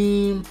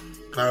team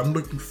that I'm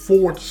looking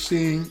forward to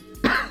seeing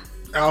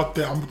out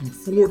there. I'm looking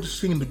forward to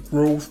seeing the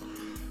growth,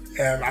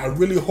 and I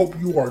really hope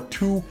you are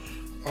too.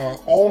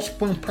 All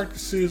spring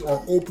practices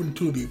are open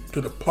to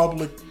the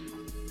public.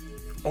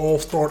 All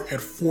start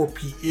at 4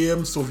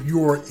 p.m. So if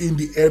you are in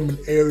the Edmond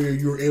area,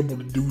 you're able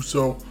to do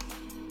so.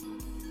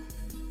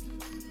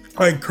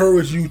 I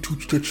encourage you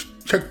to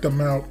check them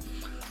out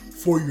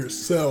for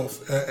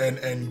yourself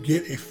and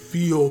get a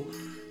feel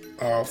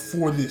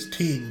for this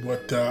team.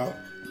 But as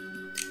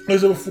I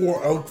said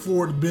before, I look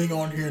forward to being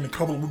on here in a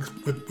couple of weeks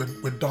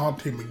with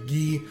Dante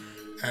McGee,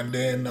 and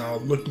then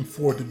looking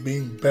forward to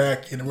being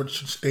back in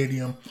Richardson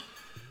Stadium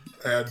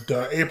at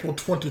April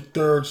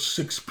 23rd,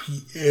 6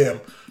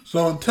 p.m.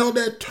 So until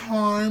that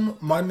time,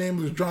 my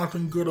name is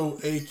Jonathan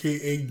Goodo,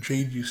 aka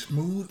JG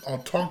Smooth. I'll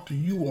talk to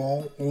you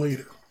all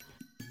later.